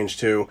Doctor Strange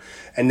too.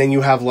 And then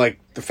you have like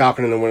the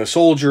Falcon and the Winter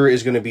Soldier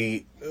is going to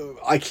be.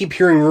 I keep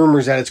hearing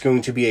rumors that it's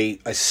going to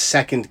be a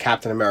second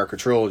Captain America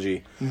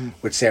trilogy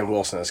with Sam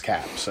Wilson as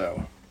Cap.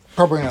 So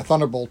Probably in the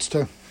Thunderbolts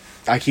too.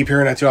 I keep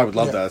hearing that too. I would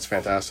love that. It's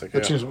fantastic.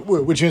 Which means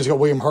you got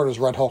William Hurt as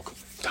Red Hulk.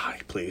 Die,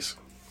 please.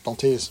 Don't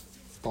tease.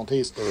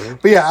 But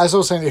yeah, as I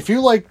was saying, if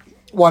you like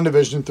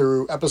WandaVision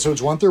through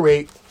episodes 1 through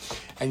 8,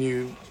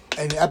 and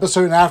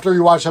after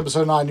you watch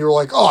episode 9, you were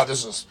like, oh,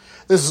 this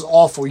is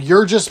awful.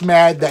 You're just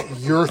mad that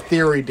your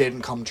theory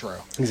didn't come true.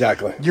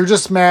 Exactly. You're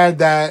just mad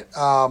that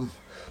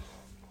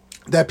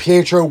that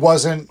Pietro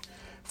wasn't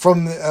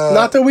from the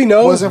not that we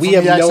know. We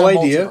have no XM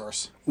idea.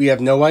 multiverse. We have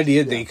no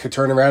idea. They could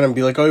turn around and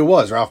be like, oh, he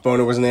was. Ralph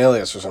Boner was an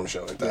alias or some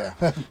shit like that.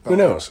 Yeah. Who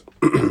knows?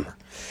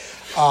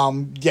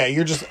 Yeah,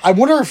 you're just. I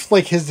wonder if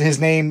like his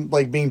name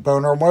like being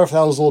Boner. I wonder if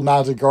that was a little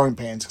nod to Growing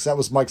Pains because that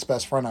was Mike's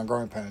best friend on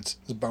Growing Pains.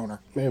 Is Boner.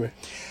 Maybe.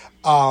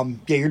 Yeah,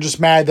 you're just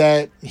mad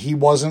that he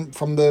wasn't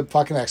from the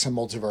fucking XM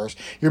multiverse.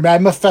 You're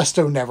mad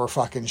Mephisto never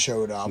fucking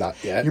showed up.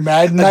 Not yet. You're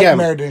mad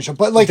Nightmare didn't show up.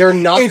 But like they're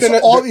not it's gonna.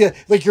 all, yeah,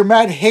 like you're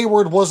mad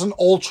Hayward wasn't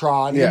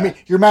Ultron. Yeah.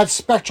 You're mad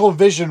Spectral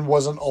Vision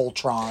wasn't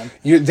Ultron.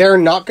 They're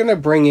not going to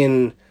bring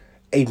in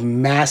a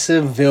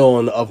massive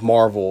villain of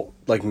Marvel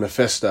like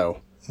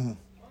Mephisto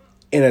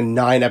in a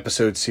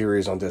 9-episode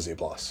series on Disney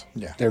Plus.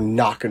 Yeah. They're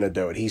not going to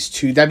do it. He's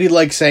too. That'd be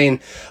like saying,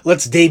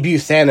 let's debut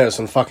Thanos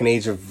on fucking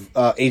Agents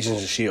of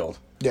S.H.I.E.L.D.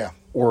 Yeah.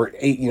 Or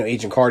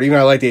Agent Carter. Even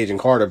though I like the Agent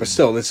Carter, but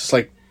still, it's just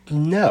like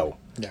no.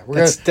 Yeah,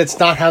 that's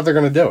not how they're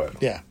going to do it.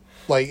 Yeah,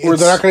 like Or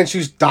they're not going to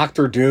choose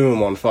Doctor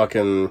Doom on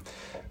fucking.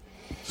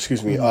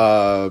 Excuse me.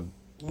 The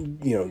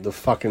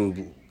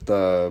fucking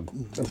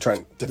I'm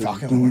trying the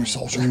Falcon and the Winter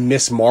Soldier.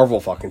 Miss Marvel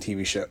fucking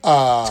TV show.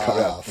 It's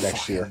coming out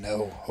next year.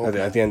 No,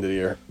 At the end of the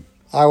year.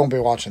 I won't be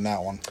watching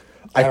that one.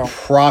 I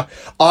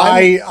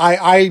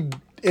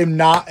am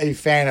not a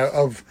fan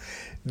of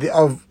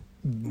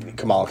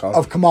Kamala Khan.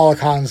 Of Kamala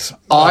Khan's.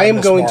 I am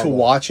Miss going Marvel. to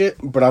watch it,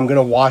 but I'm going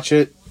to watch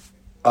it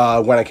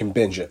when I can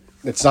binge it.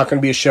 It's not going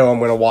to be a show I'm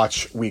going to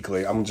watch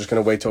weekly. I'm just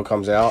going to wait till it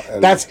comes out.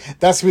 And That's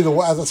one of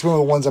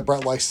the ones that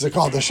Brett likes. He's like,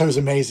 "Oh, the show's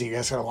amazing. You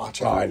guys gotta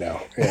watch it." Oh, I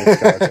know.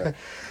 Yeah,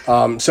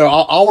 so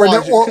I'll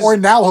watch it. Or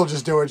now he'll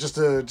just do it just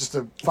to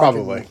fucking,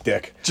 Probably,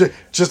 dick.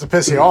 Just to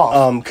piss you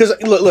off. Because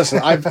listen,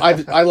 I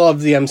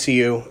love the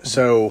MCU,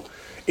 so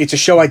it's a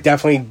show I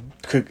definitely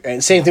could.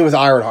 And same thing with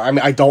Ironheart. I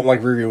mean, I don't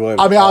like Riri Williams.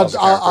 I'll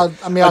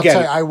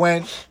tell you, I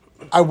went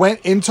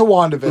into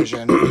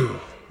WandaVision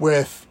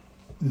with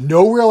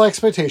no real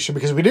expectation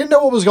because we didn't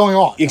know what was going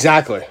on.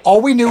 Exactly. All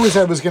we knew was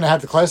that it was going to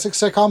have the classic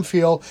sitcom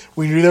feel.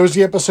 We knew there was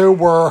the episode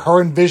where her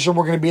and Vision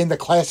were going to be in the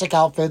classic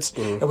outfits,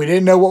 and we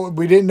didn't know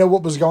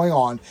what was going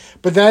on.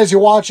 But then as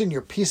you're watching,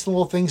 you're piecing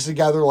little things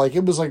together. Like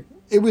it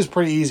was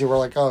pretty easy. We're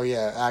like, oh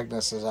yeah,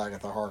 Agnes is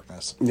Agatha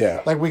Harkness.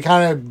 Yeah. Like we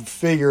kind of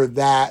figured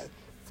that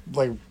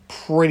like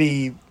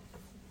pretty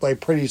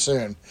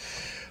soon.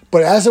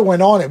 But as it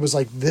went on, it was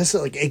like this.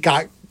 Like it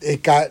got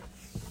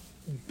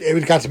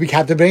to be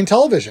captivating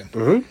television.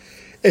 Mm-hmm.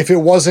 If it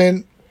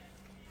wasn't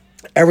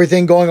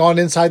everything going on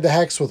inside the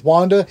Hex with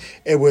Wanda,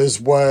 it was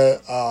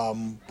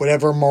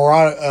whatever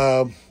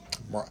Monica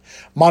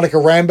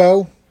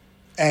Rambeau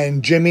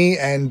and Jimmy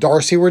and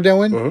Darcy were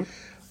doing. Mm-hmm.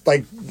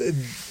 Like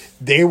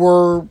they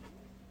were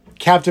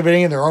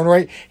captivating in their own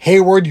right.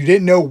 Hayward, you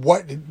didn't know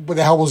what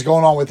the hell was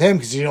going on with him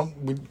because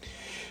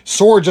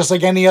Sword, just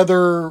like any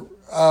other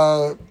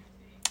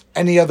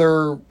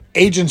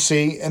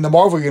agency in the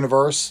Marvel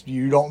universe,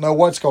 you don't know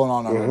what's going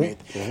on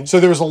underneath. Mm-hmm. So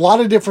there's a lot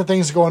of different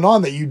things going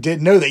on that you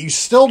didn't know that you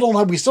still don't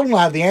have. We still don't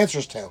have the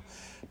answers to,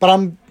 but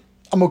I'm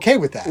okay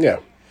with that. Yeah.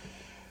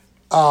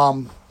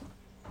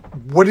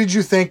 What did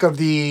you think of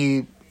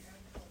the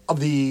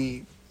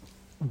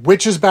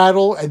Witches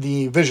battle and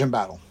the Vision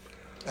battle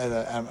at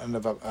the end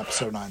of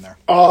episode 9 there?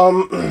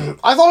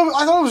 I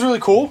thought it was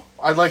really cool.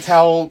 I liked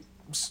how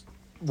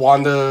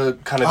Wanda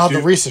kind of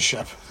the Rhesus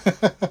ship.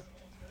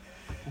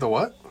 The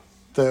what?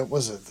 The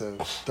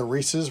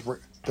Reese's,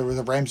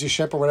 the Ramsey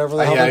ship or whatever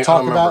the hell Yeah, they I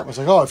talk don't about. remember. It's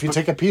like, oh, if you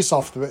take a piece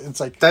off,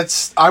 it's like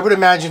that's. I would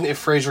imagine if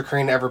Fraser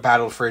Crane ever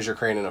battled Fraser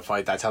Crane in a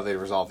fight, that's how they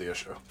resolve the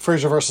issue.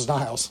 Fraser versus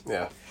Niles.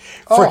 Yeah.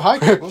 Oh, hi,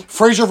 Caitlin.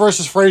 Fraser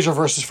versus Fraser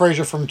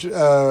from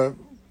Cheers.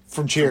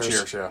 From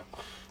Cheers, yeah.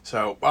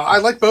 So I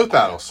like both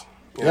battles.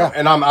 You know?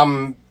 And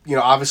I'm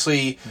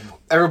obviously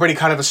everybody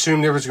kind of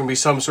assumed there was going to be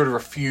some sort of a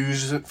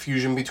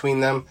fusion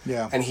between them.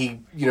 Yeah. And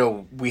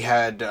we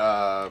had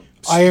I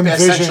am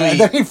Vision, and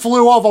then he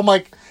flew off. I'm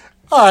like,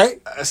 all right.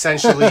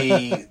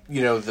 Essentially,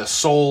 the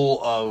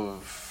soul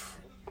of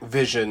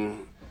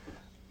Vision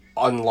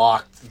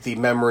unlocked the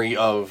memory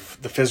of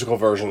the physical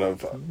version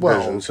of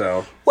Vision.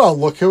 So,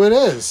 look who it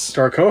is. It's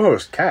our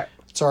co-host, Kat.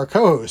 It's our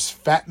co-host,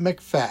 Fat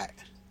McFat.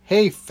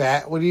 Hey,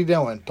 Fat, what are you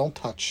doing? Don't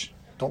touch.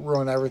 Don't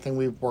ruin everything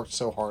we've worked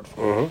so hard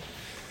for.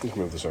 Mm-hmm. Let's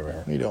move this over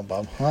here. What are you doing,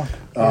 Bob? Huh?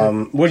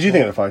 What did you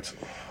think of the fights?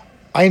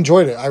 I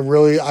enjoyed it. I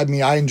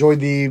enjoyed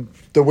the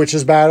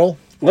Witches battle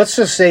Let's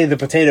just say the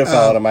potato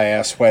fell out of my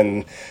ass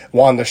when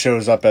Wanda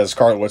shows up as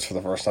Scarlet Witch for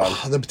the first time.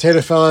 The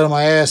potato fell out of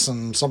my ass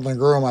and something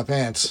grew on my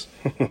pants.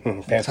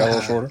 Pants got a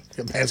little shorter.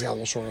 Pants got a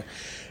little shorter.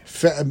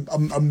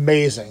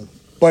 Amazing.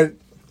 But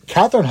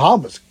Catherine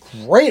Hahn was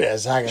great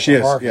as Agatha She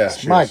is, Harkness.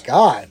 yeah, she My is.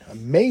 God,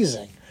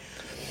 amazing.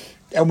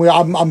 And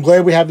I'm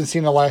glad we haven't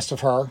seen the last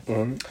of her.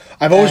 Mm-hmm.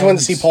 I've always wanted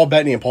to see And- Paul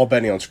Bettany and Paul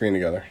Bettany on screen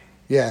together.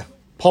 Yeah.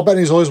 Paul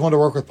Bettany's always wanted to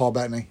work with Paul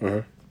Bettany.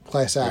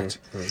 Class act.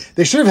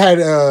 They should have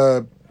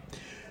had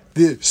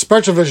the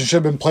Spectral Vision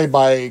should have been played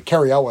by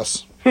Carrie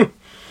Ellis.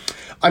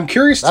 I'm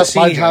curious to That's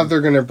my see how dream.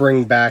 they're going to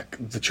bring back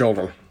the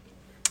children,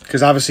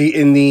 because obviously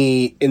in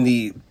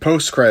the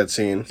post credit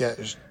scene, Yeah,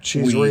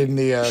 she's reading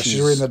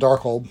the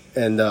Darkhold.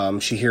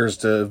 and she hears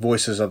the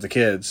voices of the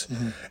kids,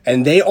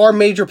 and they are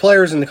major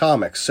players in the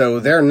comics, so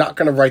they're not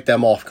going to write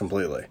them off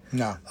completely.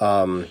 No.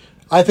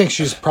 I think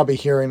she's probably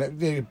hearing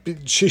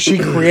it. She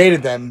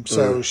created them,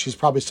 so she's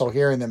probably still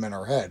hearing them in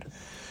her head.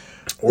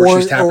 Or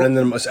she's tapping into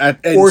them. In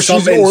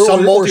some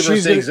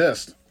multiverse they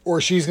exist.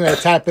 Or she's going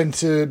to tap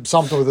into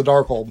something with the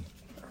Darkhold,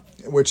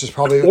 which is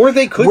probably, Or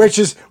they could, which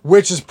is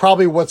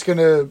probably what's going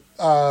to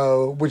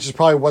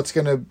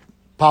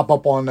pop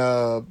up on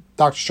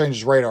Doctor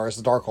Strange's radar as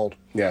the Darkhold.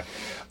 Yeah.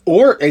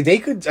 Or they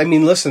could, I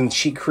mean, listen,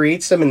 she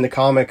creates them in the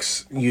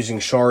comics using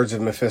shards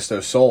of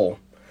Mephisto's soul.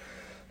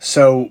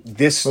 So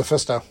this...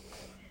 Mephisto.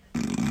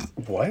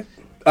 What?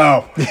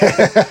 Oh.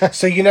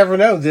 So you never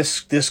know.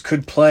 This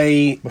could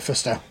play...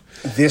 Mephisto.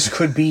 This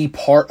could be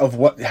part of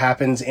what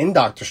happens in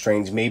Doctor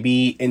Strange.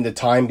 Maybe in the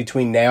time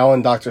between now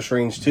and Doctor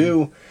Strange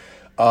 2,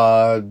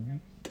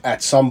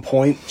 at some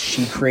point,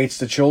 she creates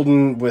the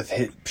children with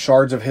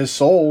shards of his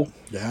soul.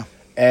 Yeah.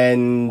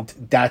 And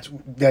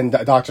then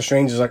Doctor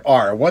Strange is like,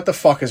 all right, what the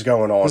fuck is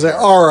going on? I was like,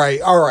 all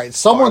right.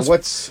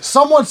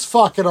 Someone's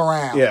fucking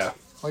around. Yeah.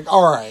 Like,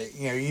 all right,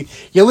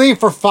 you leave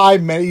for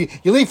 5 minutes.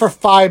 You leave for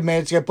 5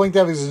 minutes. You get blinked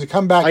out because you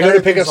come back. I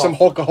gotta pick up some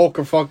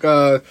Hulk fuck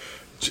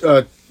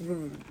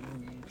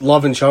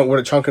love and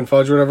chunk, chunk and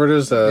fudge, whatever it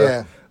is.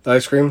 The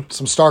ice cream.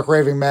 Some Stark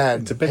Raving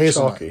Mad. It's a bit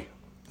hazelnut. chalky.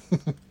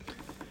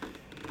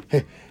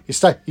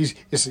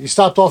 You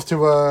stopped off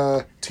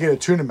to get a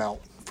tuna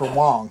melt from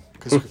Wong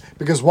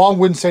because Wong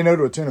wouldn't say no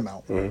to a tuna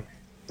melt.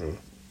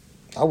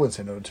 I wouldn't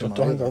say no to a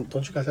tuna melt.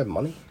 Don't you guys have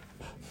money?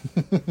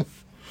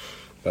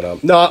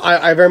 But no,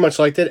 I very much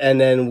liked it.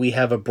 And then we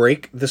have a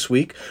break this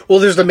week. Well,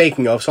 there's the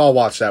making of, so I'll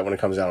watch that when it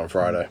comes out on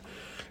Friday.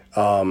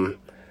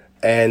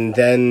 And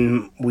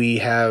then we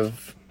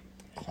have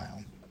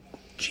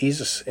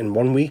Jesus in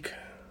 1 week.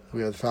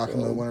 We have the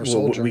Falcon and the Winter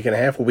Soldier. Week and a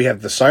half. Well, we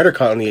have the Cider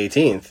Cut on the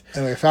 18th.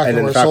 And the Falcon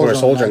and then Falcon Winter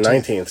Soldier on the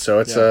 19th. So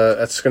it's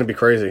that's going to be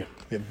crazy.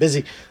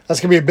 Busy. That's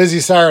going to be a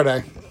busy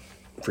Saturday.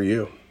 For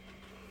you.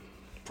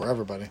 For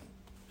everybody.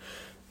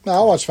 No,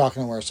 I'll watch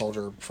Falcon and Winter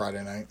Soldier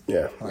Friday night.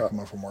 Yeah. When I come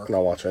home from work. And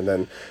I'll watch it. And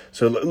then,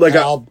 so like...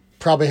 I'll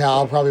probably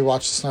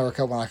watch the Snyder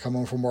Cut when I come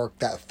home from work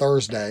that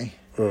Thursday.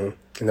 And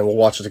then we'll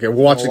watch it again.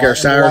 We'll watch it again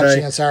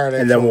Saturday.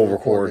 Saturday. And then we'll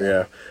record,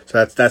 yeah.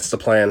 So that's the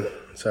plan.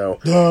 So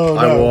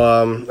I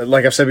will,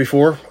 like I've said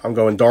before, I'm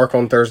going dark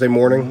on Thursday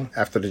morning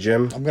after the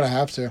gym. I'm going to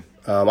have to.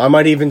 I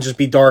might even just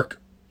be dark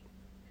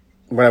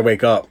when I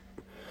wake up.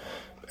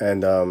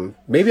 And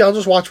maybe I'll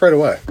just watch right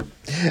away.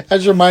 That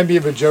just reminds me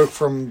of a joke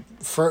from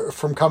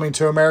Coming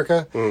to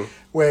America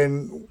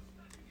when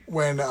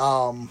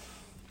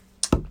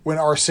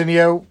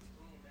Arsenio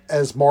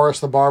as Morris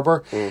the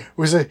barber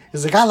was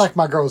like, I like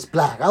my girls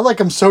black. I like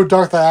them so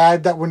dark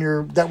that when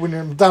you're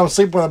down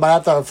sleeping with them, I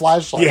have to have a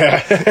flashlight.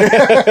 Yeah.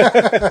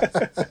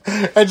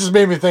 It just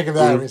made me think of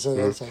that when he said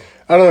that. So.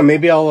 I don't know.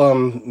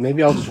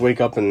 Maybe I'll just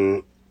wake up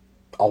and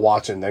I'll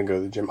watch it and then go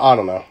to the gym. I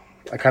don't know.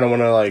 I kind of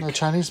want to a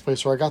Chinese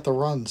place where I got the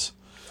runs.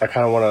 I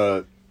kind of want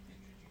to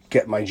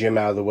get my gym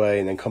out of the way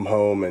and then come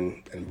home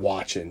and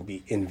watch it and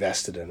be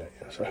invested in it.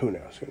 So who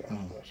knows?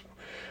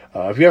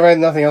 If you ever had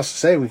nothing else to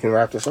say, we can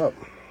wrap this up.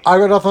 I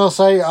got nothing else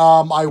to say.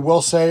 I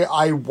will say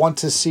I want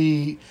to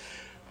see.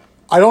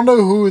 I don't know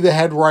who the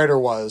head writer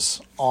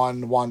was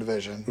on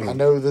WandaVision. I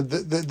know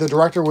the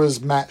director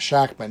was Matt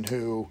Shackman,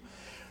 who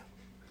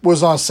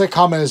was on a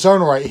sitcom in his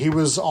own right. He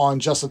was on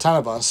Just the 10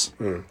 of Us.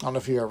 I don't know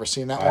if you've ever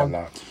seen that one.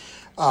 I have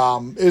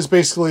not. It was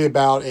basically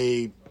about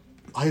a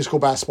high school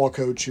basketball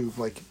coach who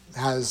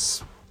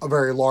has a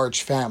very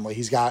large family.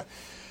 He's got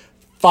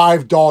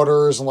 5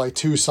 daughters and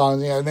 2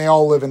 sons, and they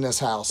all live in this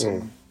house.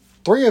 And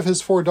 3 of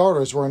his 4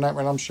 daughters were in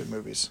Nightmare on Elm Street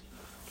movies.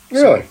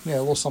 Really? So, yeah, a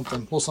little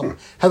something.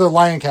 Heather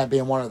Langenkamp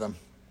being one of them.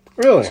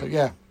 Really? So,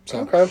 yeah.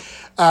 So, Okay.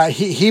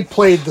 He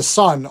played the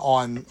son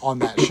on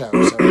that show.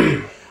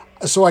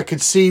 So I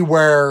could see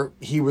where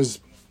he was,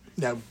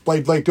 doing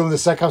the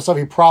sitcom stuff.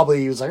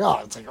 He was like,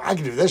 I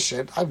can do this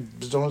shit. I'm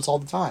just doing this all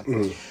the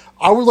time.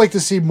 I would like to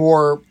see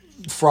more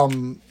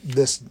from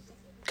this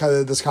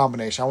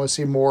combination. I want to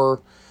see more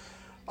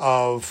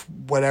of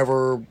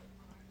whoever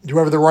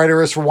the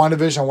writer is for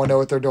WandaVision. I want to know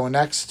what they're doing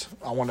next.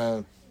 I want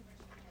to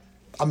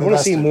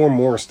see more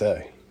Morris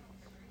Day.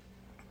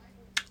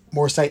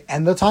 Morris Day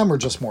end the time, or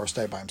just Morris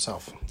Day by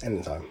himself? End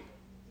the time.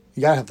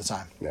 You gotta have the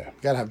time. Yeah.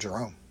 You gotta have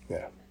Jerome.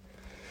 Yeah.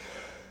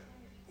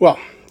 Well,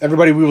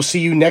 everybody, we will see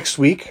you next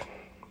week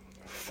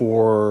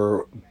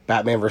for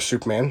Batman vs.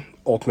 Superman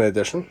Ultimate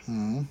Edition.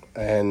 Mm-hmm.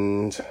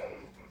 And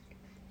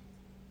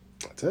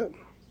that's it.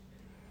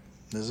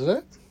 Is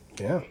it?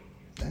 Yeah.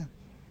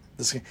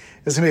 This is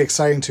going to be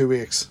exciting 2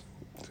 weeks.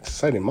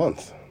 Exciting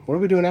month. What are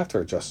we doing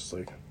after Justice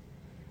League?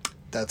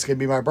 That's going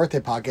to be my birthday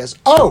podcast.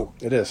 Oh!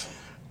 It is.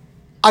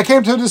 I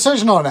came to a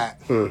decision on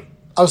that.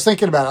 I was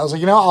thinking about it. I was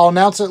like, I'll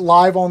announce it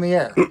live on the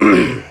air.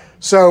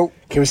 So...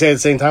 Can we say it at the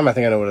same time? I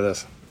think I know what it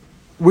is.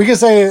 We can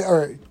say it,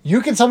 or you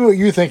can tell me what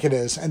you think it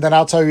is, and then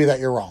I'll tell you that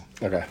you're wrong.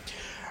 Okay.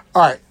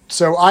 All right.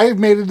 So I've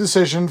made a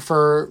decision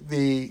for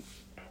the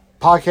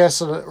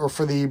podcast, or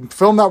for the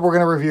film that we're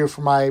going to review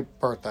for my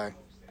birthday.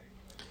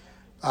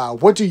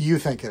 What do you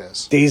think it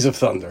is? Days of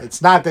Thunder.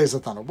 It's not Days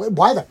of Thunder.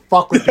 Why the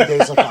fuck would it be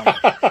Days of Thunder?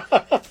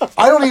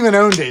 I don't even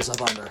own Days of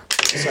Thunder.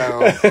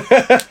 So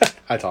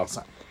Hi, Tom.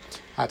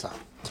 Hi, Tom.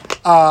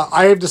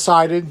 I have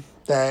decided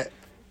that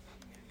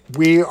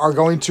we are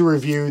going to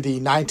review the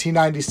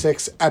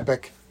 1996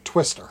 epic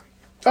Twister.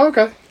 Oh,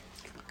 okay.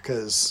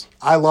 Because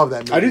I love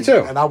that movie. I do too.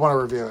 And I want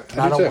to review it. And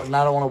I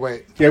don't want to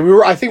wait.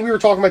 Yeah, I think we were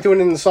talking about doing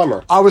it in the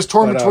summer. I was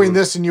torn between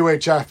this and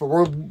UHF, but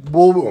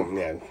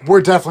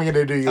we're definitely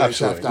going to do UHF.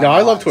 Absolutely. No,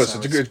 I love Twister.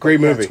 It's a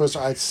great movie. Twister,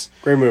 it's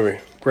great movie.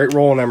 Great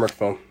Roland Emmerich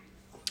film.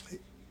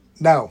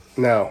 No.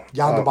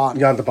 Jan de Bont.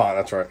 Jan de Bont,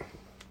 that's right.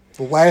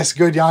 The last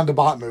good Jan de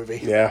Bont movie.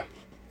 Yeah.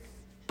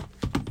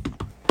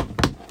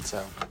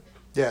 So,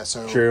 yeah,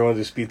 so... Sure you want to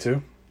do Speed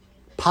 2?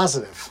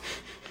 Positive.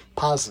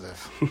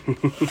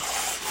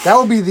 That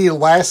will be the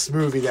last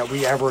movie that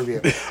we ever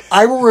review.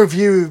 I will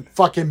review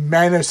fucking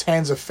Manos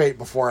Hands of Fate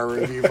before I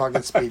review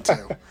fucking Speed 2.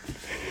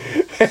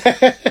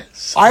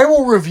 I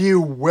will review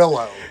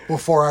Willow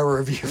before I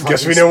review fucking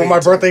Guess we know what my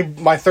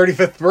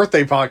 35th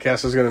birthday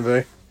podcast is going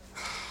to be.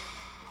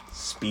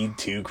 Speed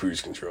 2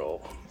 Cruise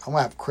Control. I'm going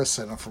to have Chris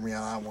sitting up for me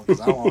on that one because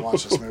I don't want to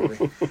watch this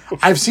movie.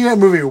 I've seen that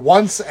movie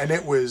once and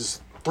it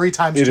was 3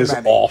 times too many. It is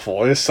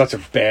awful. It is such a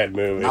bad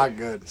movie. Not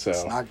good.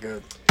 It's not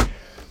good.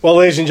 Well,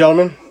 ladies and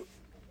gentlemen,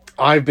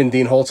 I've been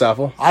Dean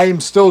Holtzapfel. I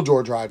am still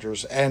George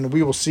Rogers, and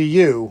we will see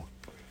you,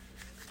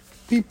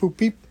 beep, boop,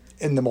 beep,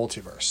 in the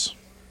multiverse.